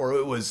newspaper, or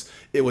it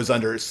was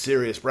under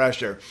serious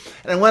pressure.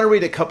 And I want to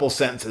read a couple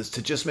sentences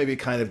to just maybe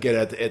kind of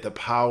get at the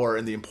power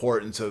and the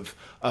importance of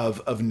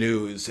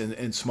news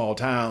in small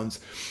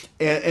towns.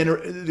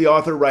 And the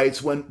author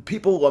writes, when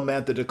people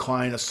lament the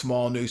decline of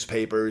small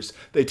newspapers,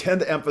 they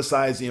tend to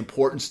emphasize the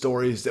important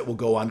stories that will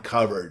go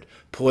uncovered: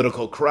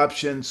 political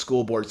corruption,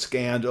 school board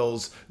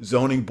scandals,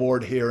 zoning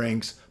board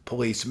hearings,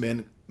 police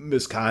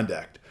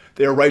misconduct.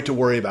 They are right to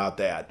worry about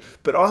that.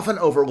 But often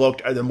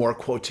overlooked are the more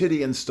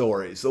quotidian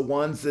stories, the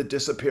ones that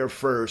disappear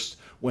first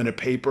when a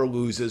paper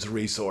loses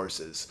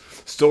resources.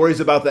 Stories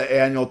about the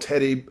annual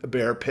teddy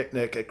bear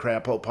picnic at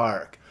Crapo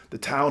Park, the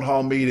town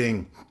hall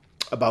meeting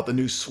about the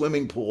new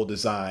swimming pool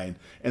design,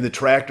 and the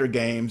tractor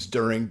games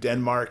during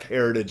Denmark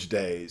Heritage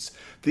Days.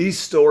 These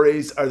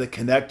stories are the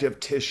connective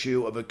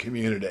tissue of a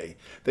community.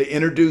 They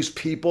introduce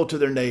people to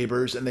their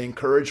neighbors, and they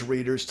encourage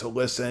readers to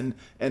listen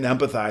and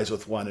empathize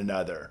with one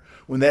another.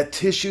 When that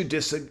tissue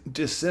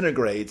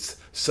disintegrates,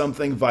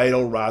 something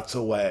vital rots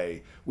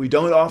away. We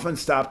don't often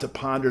stop to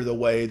ponder the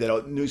way that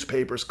a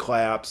newspaper's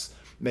collapse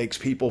makes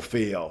people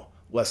feel.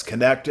 Less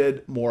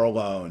connected, more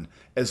alone.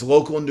 As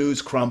local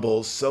news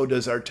crumbles, so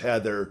does our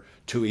tether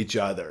to each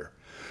other.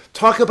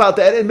 Talk about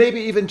that, and maybe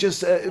even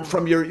just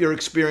from your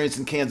experience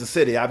in Kansas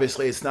City.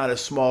 Obviously, it's not a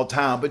small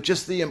town, but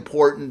just the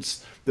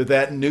importance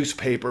that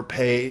newspaper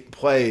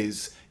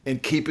plays in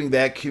keeping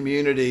that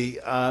community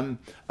a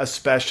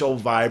special,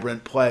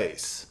 vibrant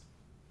place.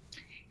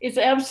 It's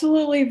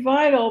absolutely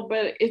vital,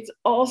 but it's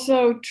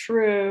also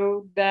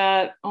true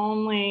that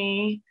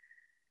only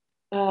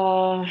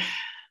one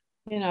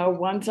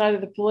side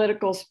of the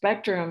political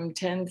spectrum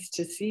tends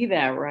to see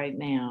that right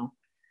now.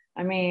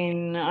 I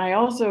mean, I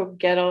also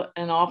get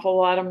an awful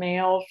lot of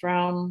mail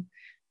from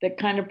the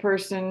kind of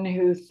person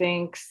who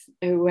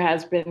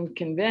has been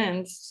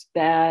convinced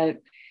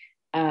that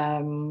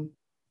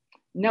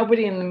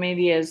nobody in the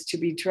media is to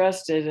be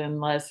trusted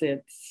unless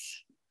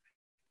it's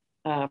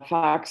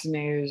Fox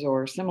News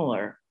or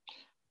similar.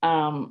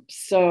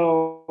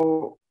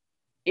 So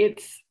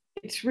it's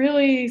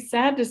really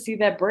sad to see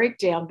that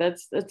breakdown.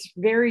 That's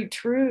very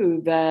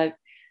true. That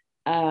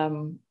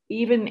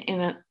even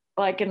in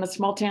a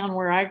small town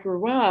where I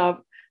grew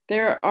up,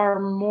 there are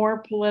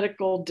more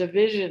political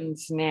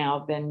divisions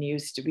now than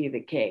used to be the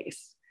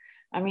case.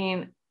 I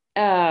mean,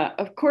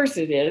 of course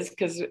it is,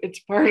 because it's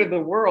part of the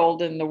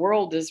world, and the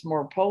world is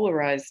more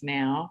polarized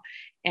now,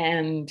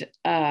 and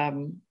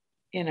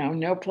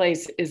no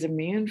place is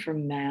immune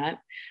from that.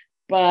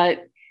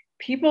 But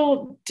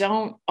people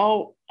don't.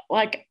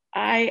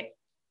 I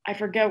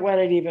forget what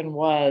it even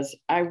was.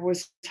 I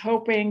was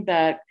hoping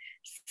that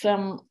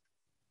some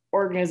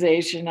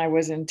organization, I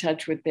was in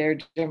touch with their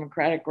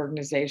Democratic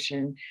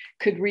organization,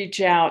 could reach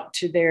out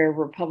to their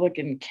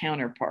Republican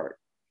counterpart.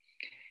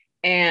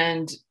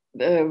 And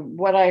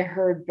what I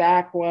heard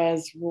back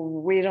was,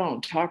 well, we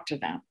don't talk to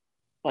them.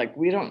 Like,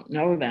 we don't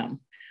know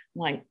them.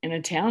 Like, in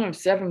a town of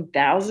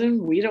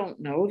 7,000, we don't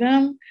know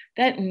them?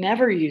 That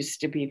never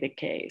used to be the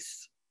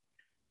case.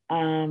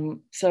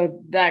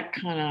 So that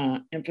kind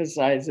of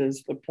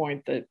emphasizes the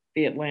point that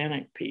the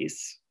Atlantic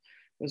piece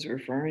was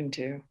referring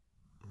to.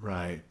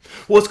 Right.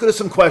 Well, let's go to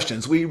some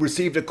questions. We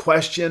received a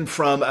question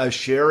from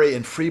Sherry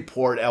in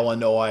Freeport,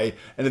 Illinois,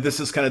 and this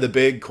is kind of the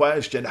big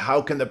question: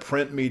 how can the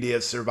print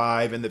media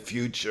survive in the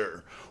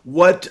future?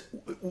 What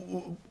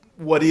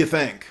do you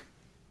think?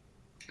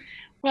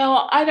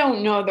 Well, I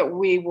don't know that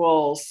we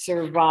will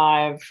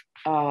survive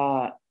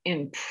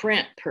in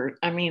print.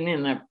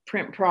 In a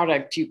print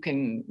product you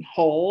can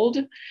hold,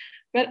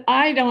 but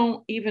I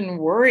don't even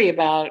worry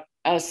about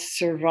us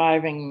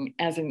surviving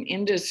as an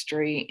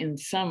industry in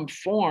some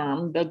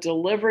form. The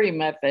delivery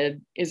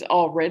method is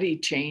already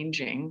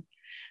changing.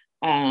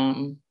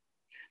 But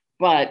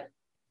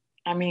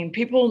I mean,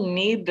 people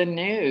need the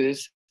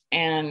news.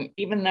 And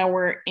even though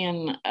we're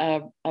in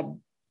a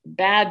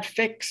bad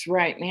fix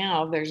right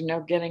now, there's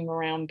no getting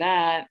around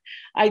that.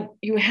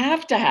 You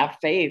have to have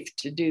faith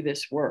to do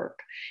this work.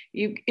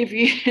 If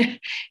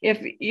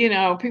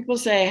people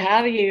say,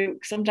 how do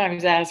you,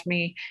 sometimes ask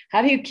me,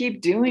 how do you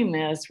keep doing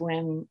this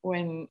when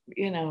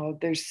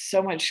there's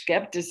so much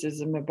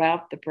skepticism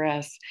about the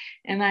press?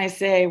 And I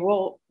say,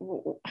 well,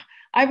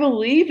 I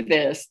believe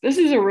this. This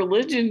is a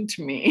religion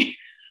to me.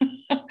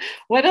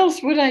 What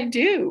else would I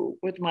do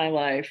with my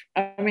life?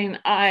 I mean,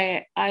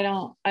 I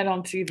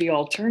don't see the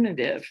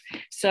alternative.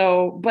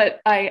 So, but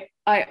I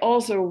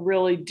also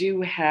really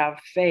do have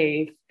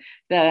faith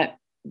that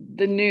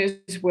the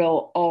news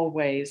will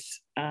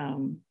always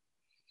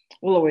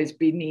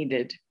be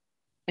needed,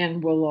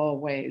 and will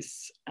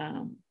always,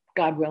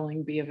 God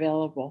willing, be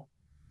available.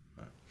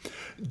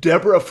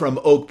 Deborah from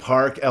Oak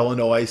Park,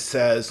 Illinois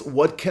says,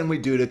 what can we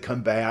do to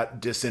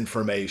combat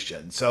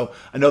disinformation? So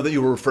I know that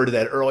you referred to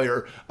that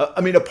earlier.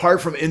 I mean,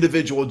 apart from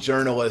individual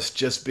journalists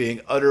just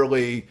being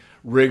utterly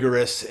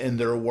rigorous in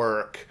their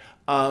work,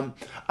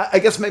 I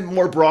guess maybe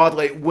more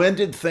broadly, when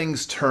did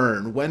things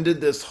turn? When did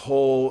this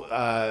whole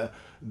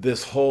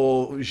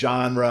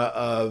genre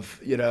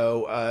of,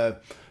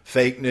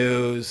 fake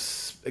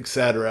news, et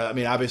cetera? I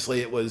mean, obviously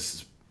it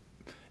was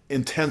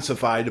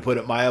intensified, to put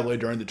it mildly,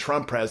 during the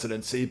Trump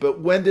presidency.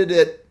 But when did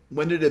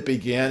it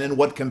begin, and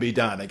what can be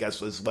done, I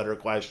guess, is what her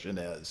question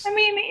is. I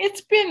mean, it's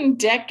been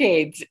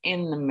decades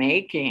in the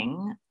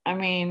making. I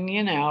mean,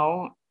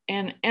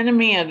 an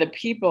enemy of the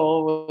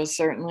people was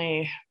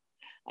certainly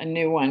a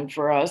new one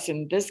for us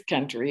in this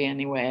country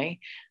anyway.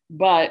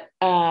 But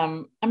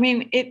I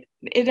mean,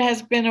 it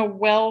has been a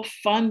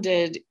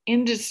well-funded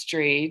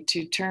industry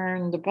to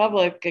turn the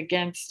public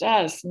against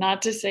us.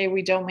 Not to say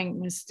we don't make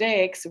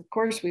mistakes. Of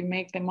course, we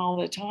make them all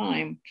the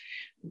time.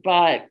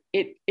 But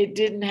it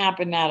didn't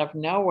happen out of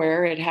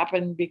nowhere. It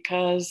happened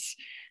because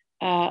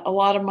a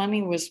lot of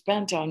money was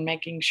spent on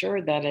making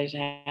sure that it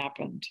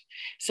happened.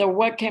 So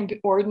what can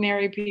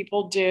ordinary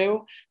people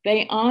do?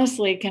 They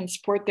honestly can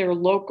support their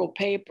local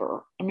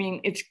paper. I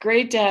mean, it's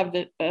great to have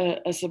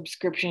a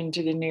subscription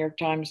to the New York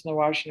Times and the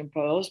Washington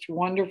Post,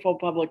 wonderful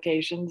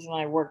publications, and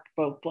I worked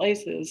both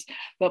places,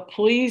 but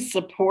please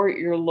support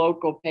your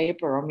local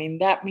paper. I mean,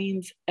 that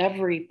means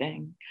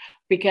everything,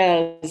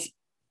 because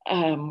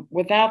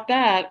without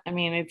that, I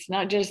mean, it's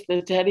not just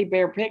the teddy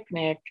bear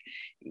picnic.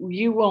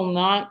 You will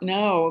not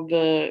know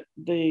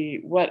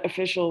what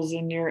officials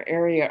in your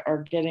area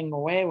are getting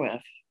away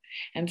with.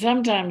 And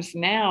sometimes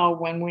now,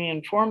 when we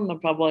inform the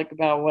public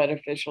about what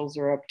officials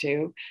are up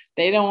to,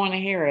 they don't want to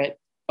hear it.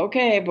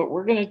 Okay, but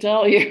we're going to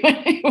tell you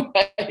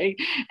anyway.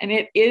 And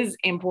it is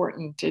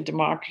important to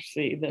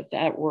democracy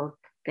that work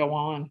go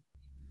on.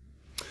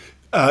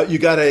 You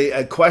got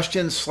a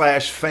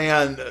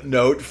question/fan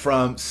note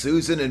from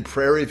Susan in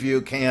Prairie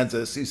View,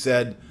 Kansas, who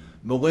said,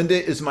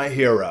 Melinda is my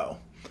hero.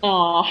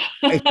 Oh,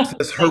 It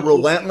says her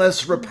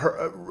relentless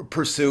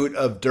pursuit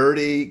of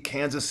dirty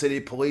Kansas City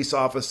police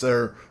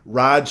officer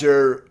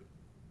Roger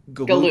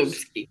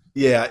Golubski.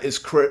 Yeah, is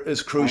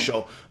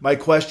crucial. Right. My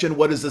question: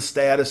 what is the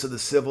status of the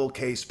civil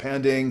case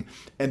pending,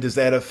 and does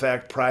that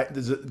affect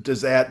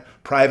does that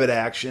private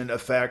action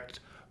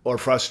affect or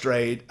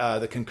frustrate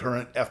the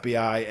concurrent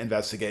FBI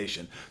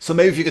investigation? So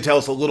maybe if you could tell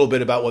us a little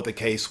bit about what the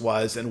case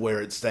was and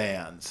where it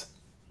stands.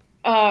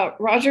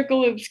 Roger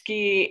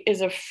Golubski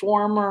is a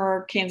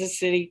former Kansas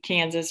City,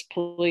 Kansas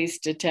police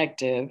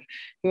detective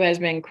who has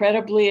been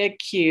credibly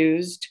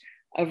accused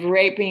of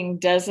raping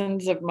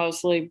dozens of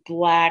mostly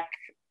Black,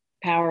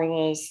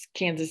 powerless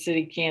Kansas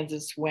City,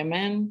 Kansas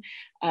women.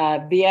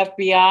 The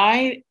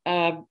FBI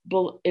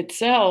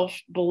itself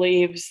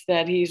believes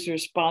that he's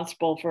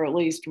responsible for at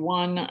least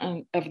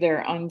one of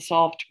their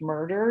unsolved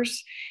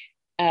murders.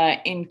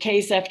 In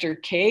case after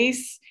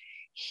case,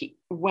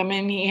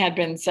 women he had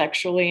been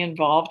sexually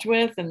involved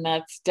with, and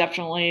that's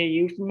definitely a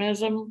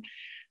euphemism,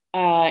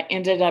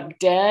 ended up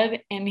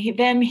dead. And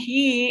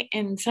he,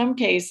 in some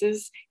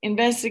cases,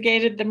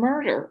 investigated the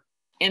murder.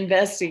 And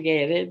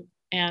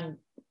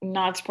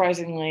not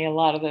surprisingly, a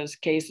lot of those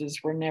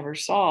cases were never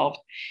solved.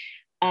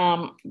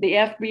 The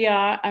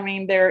FBI, I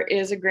mean, there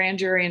is a grand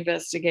jury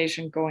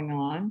investigation going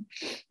on,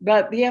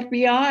 but the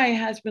FBI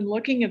has been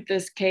looking at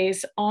this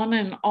case on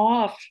and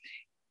off,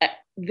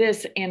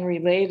 this and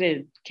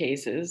related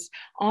cases,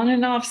 on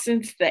and off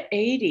since the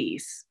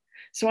 80s.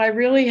 So I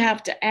really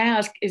have to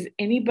ask, is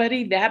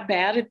anybody that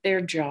bad at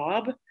their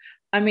job?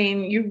 I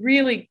mean, you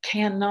really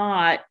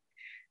cannot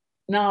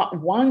not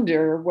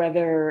wonder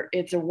whether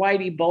it's a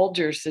Whitey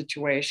Bulger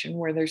situation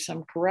where there's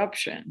some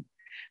corruption,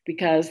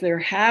 because there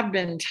have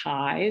been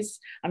ties.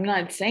 I'm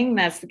not saying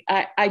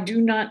I do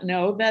not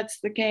know that's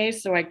the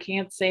case, so I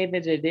can't say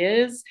that it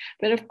is.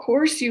 But of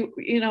course,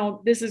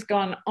 this has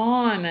gone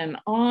on and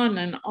on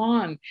and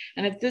on.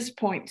 And at this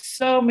point,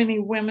 so many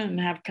women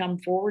have come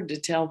forward to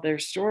tell their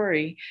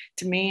story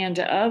to me and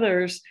to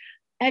others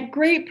at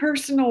great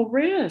personal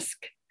risk.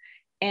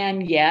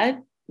 And yet,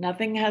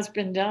 nothing has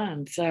been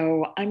done.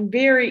 So I'm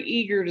very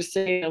eager, to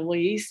say the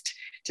least,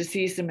 to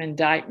see some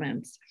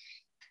indictments.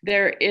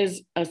 There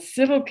is a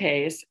civil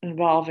case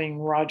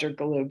involving Roger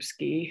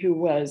Golubski, who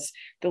was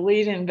the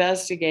lead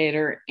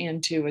investigator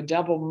into a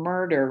double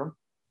murder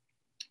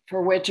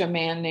for which a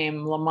man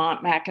named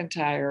Lamont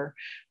McIntyre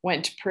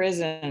went to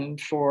prison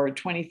for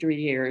 23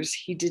 years.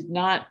 He did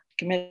not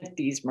commit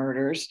these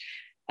murders.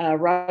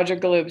 Roger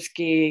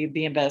Golubski,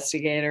 the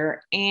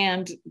investigator,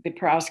 and the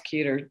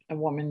prosecutor, a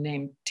woman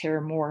named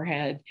Tara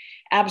Moorhead,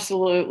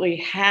 absolutely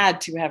had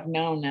to have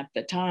known at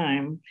the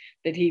time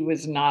that he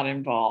was not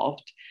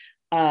involved.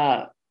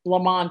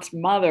 Lamont's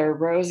mother,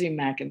 Rosie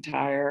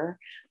McIntyre,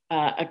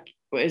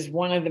 is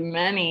one of the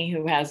many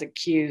who has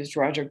accused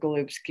Roger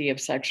Golubski of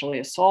sexually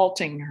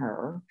assaulting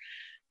her.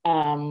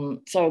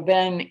 So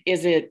then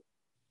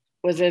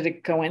was it a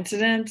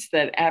coincidence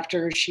that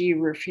after she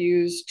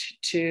refused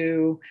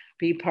to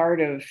be part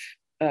of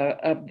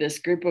this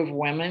group of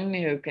women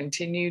who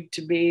continued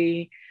to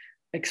be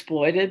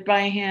exploited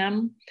by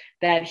him,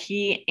 that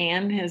he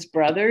and his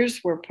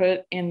brothers were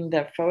put in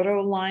the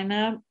photo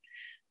lineup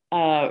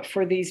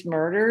for these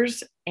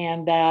murders,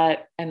 and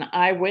that an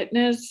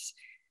eyewitness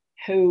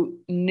who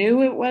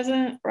knew it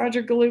wasn't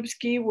Roger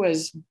Golubski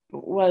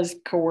was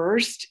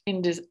coerced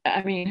into,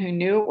 who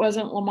knew it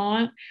wasn't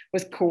Lamont,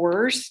 was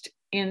coerced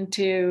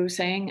into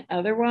saying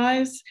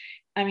otherwise.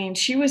 I mean,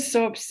 she was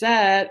so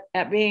upset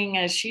at being,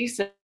 as she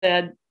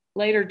said,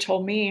 later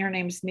told me, her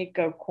name's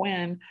Nico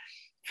Quinn,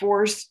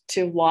 forced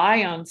to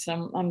lie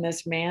on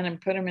this man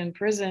and put him in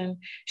prison.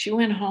 She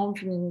went home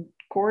from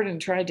court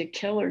and tried to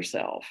kill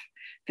herself.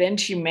 Then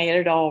she made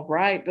it all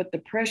right, but the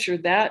pressure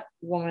that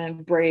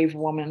brave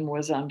woman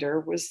was under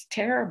was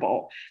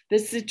terrible.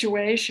 This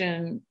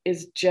situation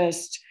is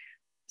just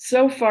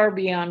so far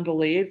beyond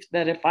belief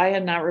that if I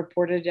had not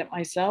reported it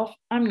myself,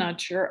 I'm not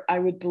sure I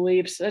would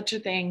believe such a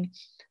thing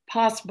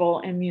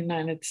possible in the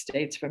United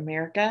States of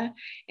America.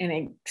 And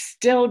it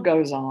still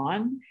goes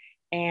on.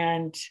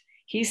 And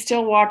he's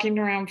still walking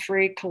around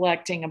free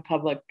collecting a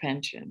public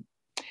pension.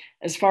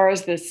 As far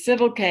as the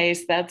civil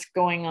case, that's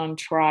going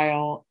to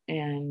trial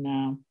in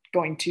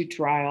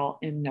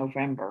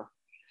November.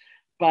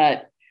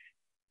 But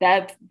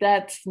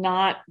that's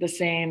not the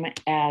same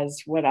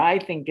as what I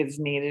think is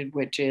needed,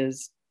 which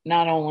is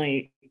not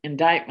only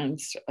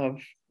indictments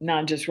of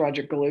not just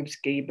Roger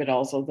Golubski, but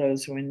also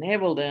those who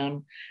enabled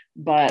him,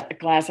 but a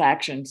class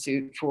action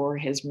suit for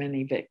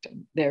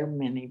their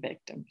many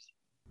victims.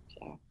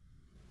 So.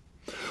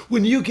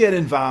 When you get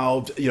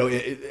involved,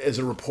 as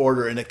a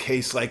reporter in a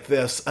case like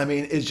this, I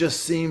mean, it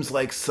just seems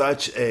like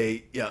such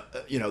a,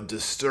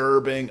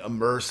 disturbing,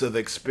 immersive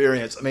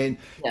experience. I mean,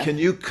 Can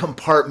you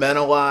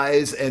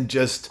compartmentalize and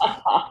just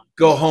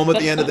go home at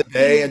the end of the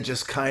day and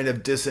just kind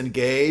of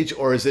disengage?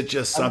 Or is it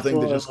just something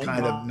that just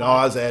kind of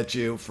gnaws at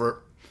you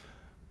for?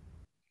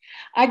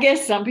 I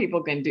guess some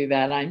people can do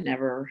that. I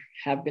never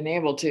have been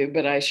able to,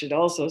 but I should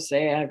also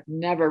say I've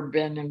never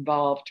been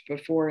involved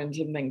before in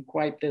something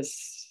quite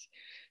this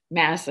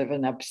massive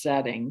and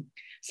upsetting.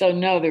 So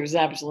no, there's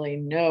absolutely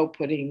no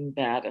putting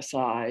that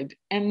aside,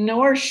 and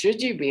nor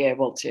should you be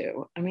able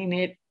to. I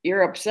mean,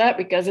 you're upset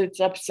because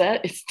it's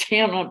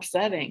damn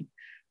upsetting,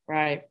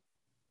 right?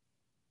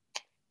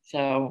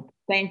 So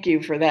thank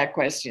you for that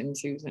question,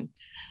 Susan.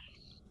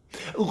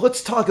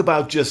 Let's talk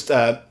about just,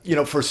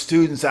 for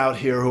students out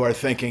here who are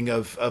thinking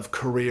of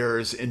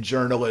careers in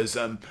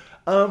journalism.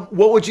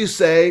 What would you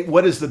say?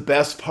 What is the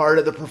best part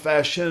of the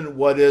profession?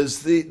 What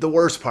is the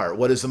worst part?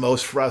 What is the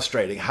most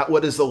frustrating?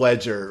 What does the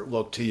ledger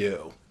look to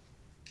you?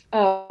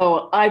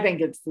 Oh, I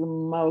think it's the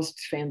most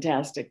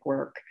fantastic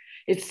work.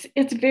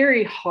 It's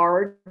very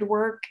hard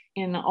work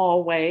in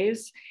all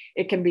ways.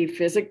 It can be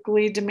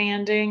physically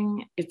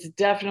demanding. It's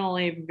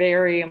definitely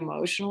very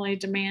emotionally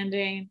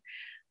demanding.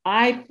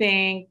 I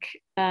think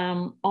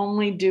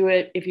only do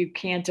it if you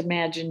can't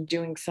imagine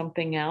doing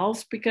something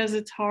else because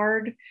it's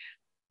hard.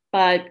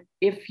 But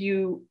if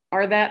you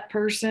are that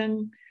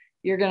person,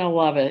 you're going to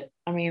love it.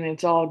 I mean,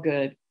 it's all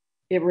good.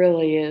 It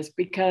really is,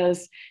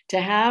 because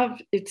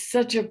it's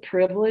such a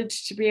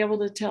privilege to be able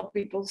to tell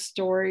people's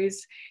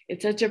stories.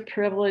 It's such a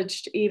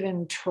privilege to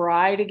even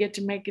try to get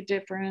to make a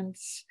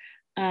difference.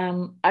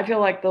 I feel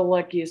like the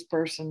luckiest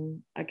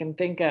person I can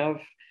think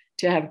of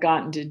to have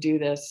gotten to do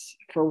this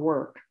for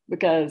work,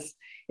 because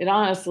it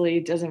honestly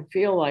doesn't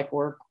feel like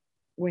work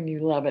when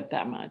you love it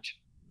that much.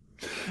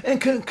 And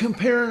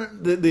compare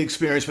the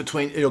experience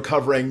between,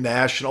 covering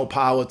national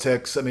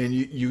politics. I mean,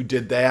 you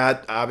did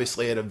that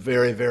obviously at a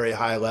very, very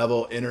high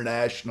level,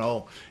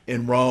 international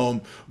in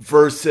Rome,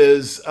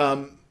 versus,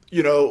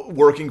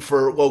 working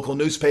for local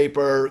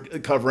newspaper,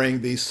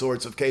 covering these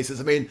sorts of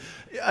cases. I mean,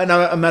 and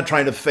I'm not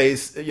trying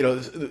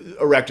to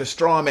erect a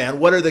straw man.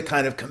 What are the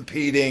kind of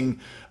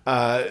competing,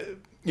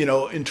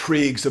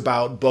 intrigues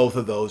about both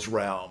of those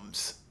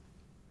realms?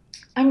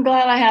 I'm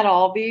glad I had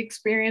all the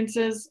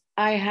experiences.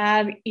 I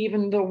had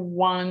even the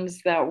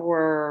ones that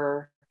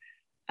were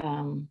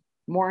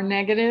more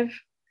negative,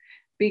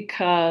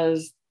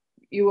 because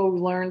you will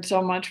learn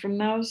so much from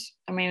those.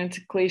 I mean, it's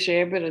a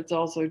cliche, but it's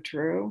also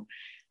true.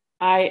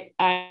 I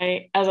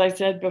as I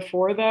said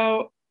before,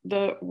 though,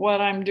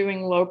 what I'm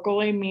doing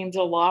locally means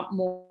a lot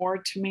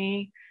more to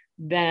me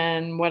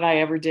than what I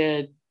ever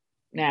did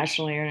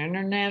nationally or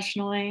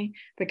internationally,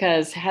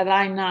 because had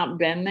I not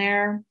been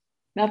there,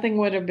 nothing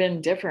would have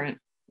been different.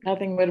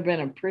 Nothing would have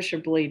been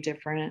appreciably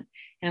different.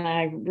 And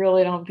I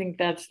really don't think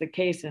that's the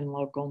case in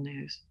local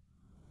news.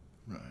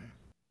 Right.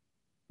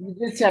 You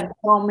just have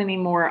so many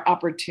more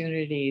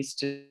opportunities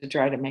to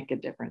try to make a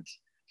difference.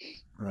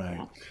 Right.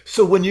 Yeah.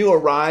 So when you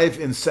arrive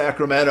in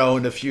Sacramento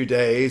in a few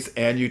days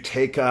and you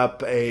take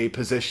up a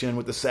position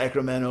with the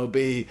Sacramento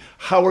Bee,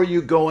 how are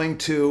you going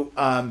to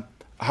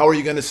How are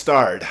you going to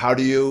start? How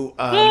do you?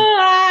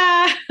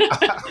 Ah!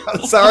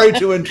 Sorry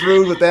to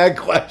intrude with that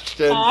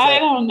question. I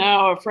don't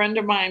know. A friend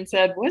of mine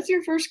said, "What's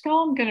your first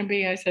column going to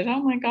be?" I said,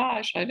 "Oh my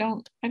gosh, I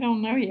don't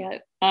know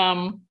yet."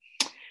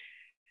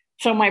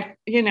 So my,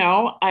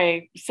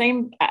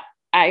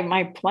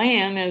 my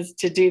plan is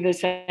to do the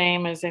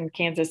same as in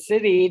Kansas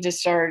City, to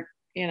start,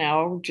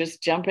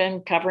 just jump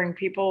in, covering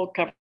people,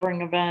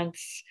 covering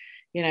events,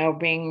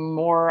 being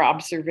more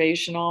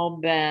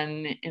observational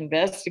than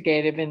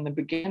investigative in the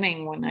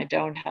beginning when I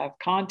don't have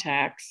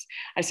contacts.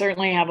 I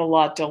certainly have a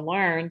lot to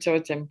learn, so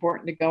it's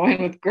important to go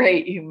in with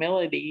great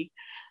humility.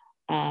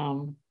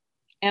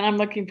 And I'm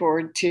looking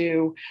forward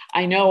to,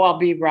 I know I'll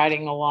be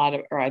writing a lot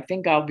of, or I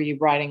think I'll be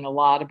writing a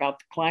lot about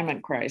the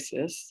climate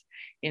crisis,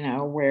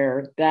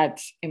 where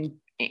that's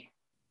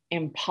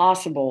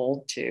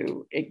impossible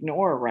to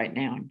ignore right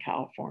now in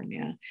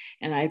California.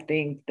 And I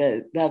think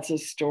that that's a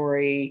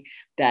story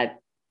that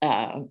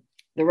the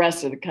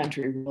rest of the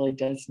country really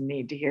does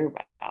need to hear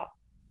about.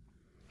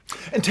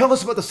 And tell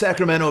us about the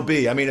Sacramento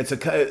Bee. I mean, it's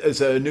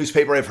a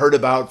newspaper I've heard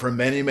about for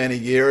many, many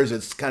years.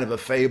 It's kind of a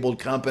fabled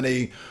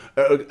company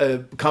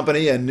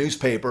and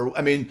newspaper.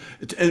 I mean,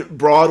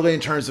 broadly in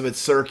terms of its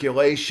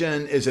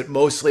circulation, is it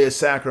mostly a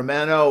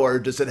Sacramento, or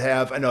does it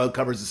have? I know it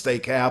covers the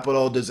state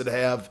capital. Does it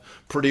have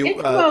pretty?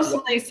 It's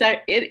mostly.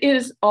 It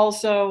is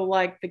also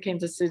like the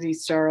Kansas City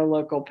Star, a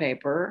local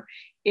paper.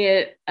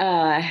 It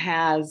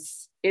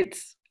has.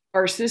 It's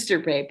our sister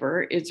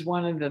paper. It's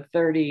one of the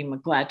 30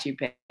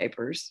 McClatchy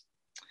papers.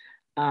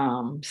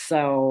 And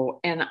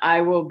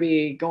I will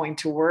be going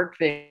to work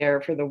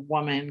there for the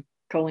woman,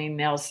 Colleen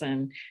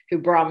Nelson, who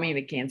brought me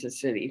to Kansas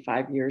City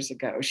 5 years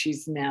ago.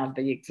 She's now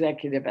the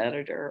executive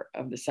editor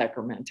of the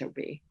Sacramento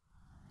Bee.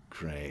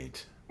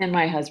 Great. And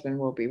my husband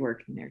will be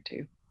working there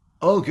too.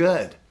 Oh,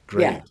 good.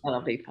 Great. Yeah,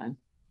 that'll be fun.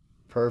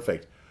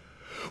 Perfect.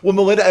 Well,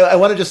 Melinda, I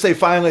want to just say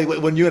finally,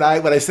 when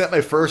I sent my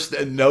first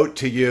note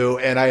to you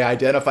and I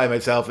identified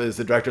myself as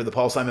the director of the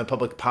Paul Simon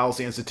Public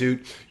Policy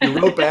Institute, you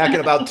wrote back in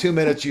about 2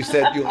 minutes. You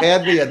said you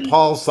had me at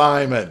Paul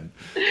Simon.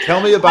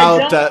 Tell me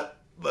about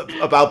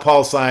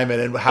Paul Simon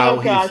and how.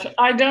 Oh gosh,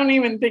 I don't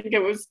even think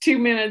it was 2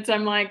 minutes.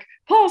 I'm like,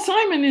 Paul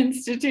Simon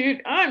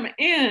Institute, I'm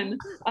in.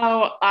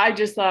 Oh, I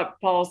just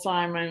thought Paul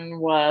Simon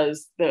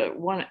was the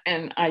one,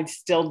 and I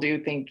still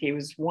do think he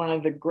was one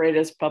of the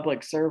greatest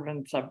public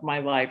servants of my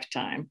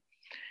lifetime.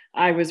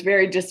 I was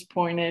very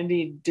disappointed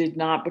he did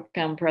not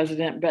become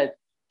president, but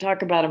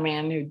talk about a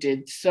man who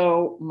did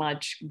so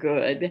much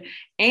good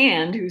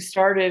and who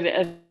started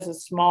as a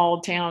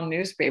small town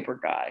newspaper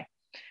guy.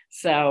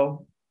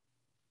 So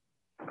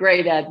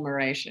great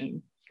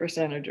admiration for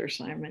Senator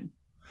Simon.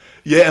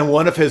 Yeah, and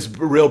one of his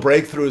real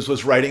breakthroughs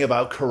was writing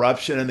about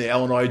corruption in the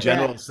Illinois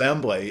General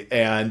Assembly,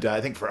 and I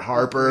think for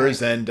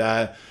Harper's, and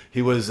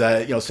he was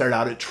started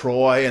out at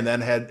Troy, and then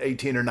had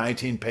 18 or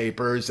 19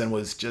 papers, and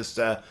was just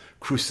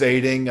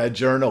crusading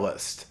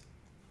journalist.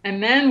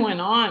 And then went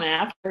on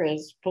after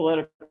his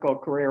political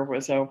career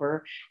was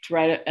over to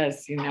write,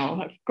 as you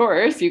know, of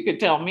course, you could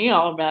tell me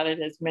all about it,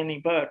 as many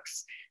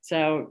books.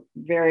 So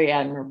very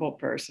admirable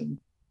person.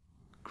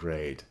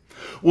 Great.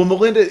 Well,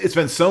 Melinda, it's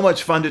been so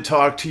much fun to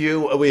talk to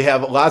you. We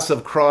have lots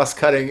of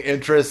cross-cutting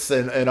interests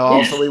and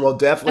all, so we will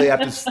definitely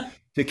have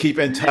to keep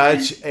in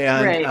touch.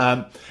 And Great.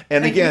 And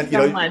Thank again, you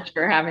so much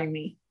for having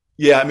me.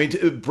 Yeah, I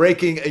mean,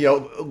 breaking,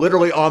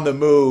 literally on the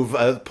move,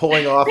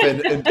 pulling off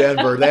in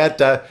Denver,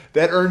 that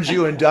earns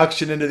you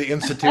induction into the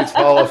Institute's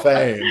Hall of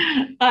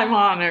Fame. I'm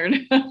honored.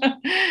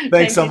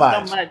 Thanks so much.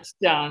 Thank you so much,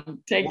 John.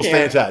 Take care.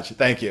 Stay in touch.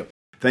 Thank you.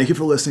 Thank you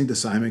for listening to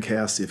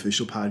SimonCast, the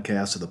official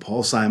podcast of the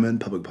Paul Simon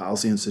Public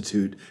Policy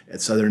Institute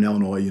at Southern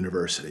Illinois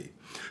University.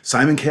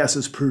 SimonCast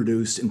is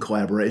produced in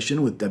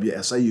collaboration with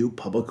WSIU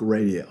Public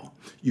Radio.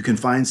 You can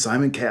find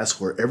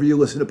SimonCast wherever you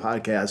listen to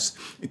podcasts,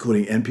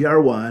 including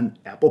NPR One,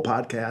 Apple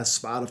Podcasts,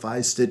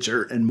 Spotify,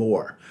 Stitcher, and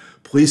more.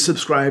 Please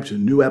subscribe to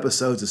new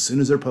episodes as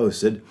soon as they're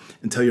posted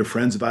and tell your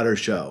friends about our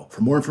show.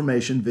 For more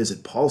information,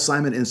 visit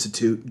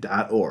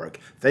paulsimoninstitute.org.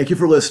 Thank you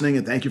for listening,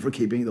 and thank you for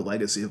keeping the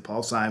legacy of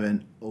Paul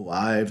Simon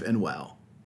alive and well.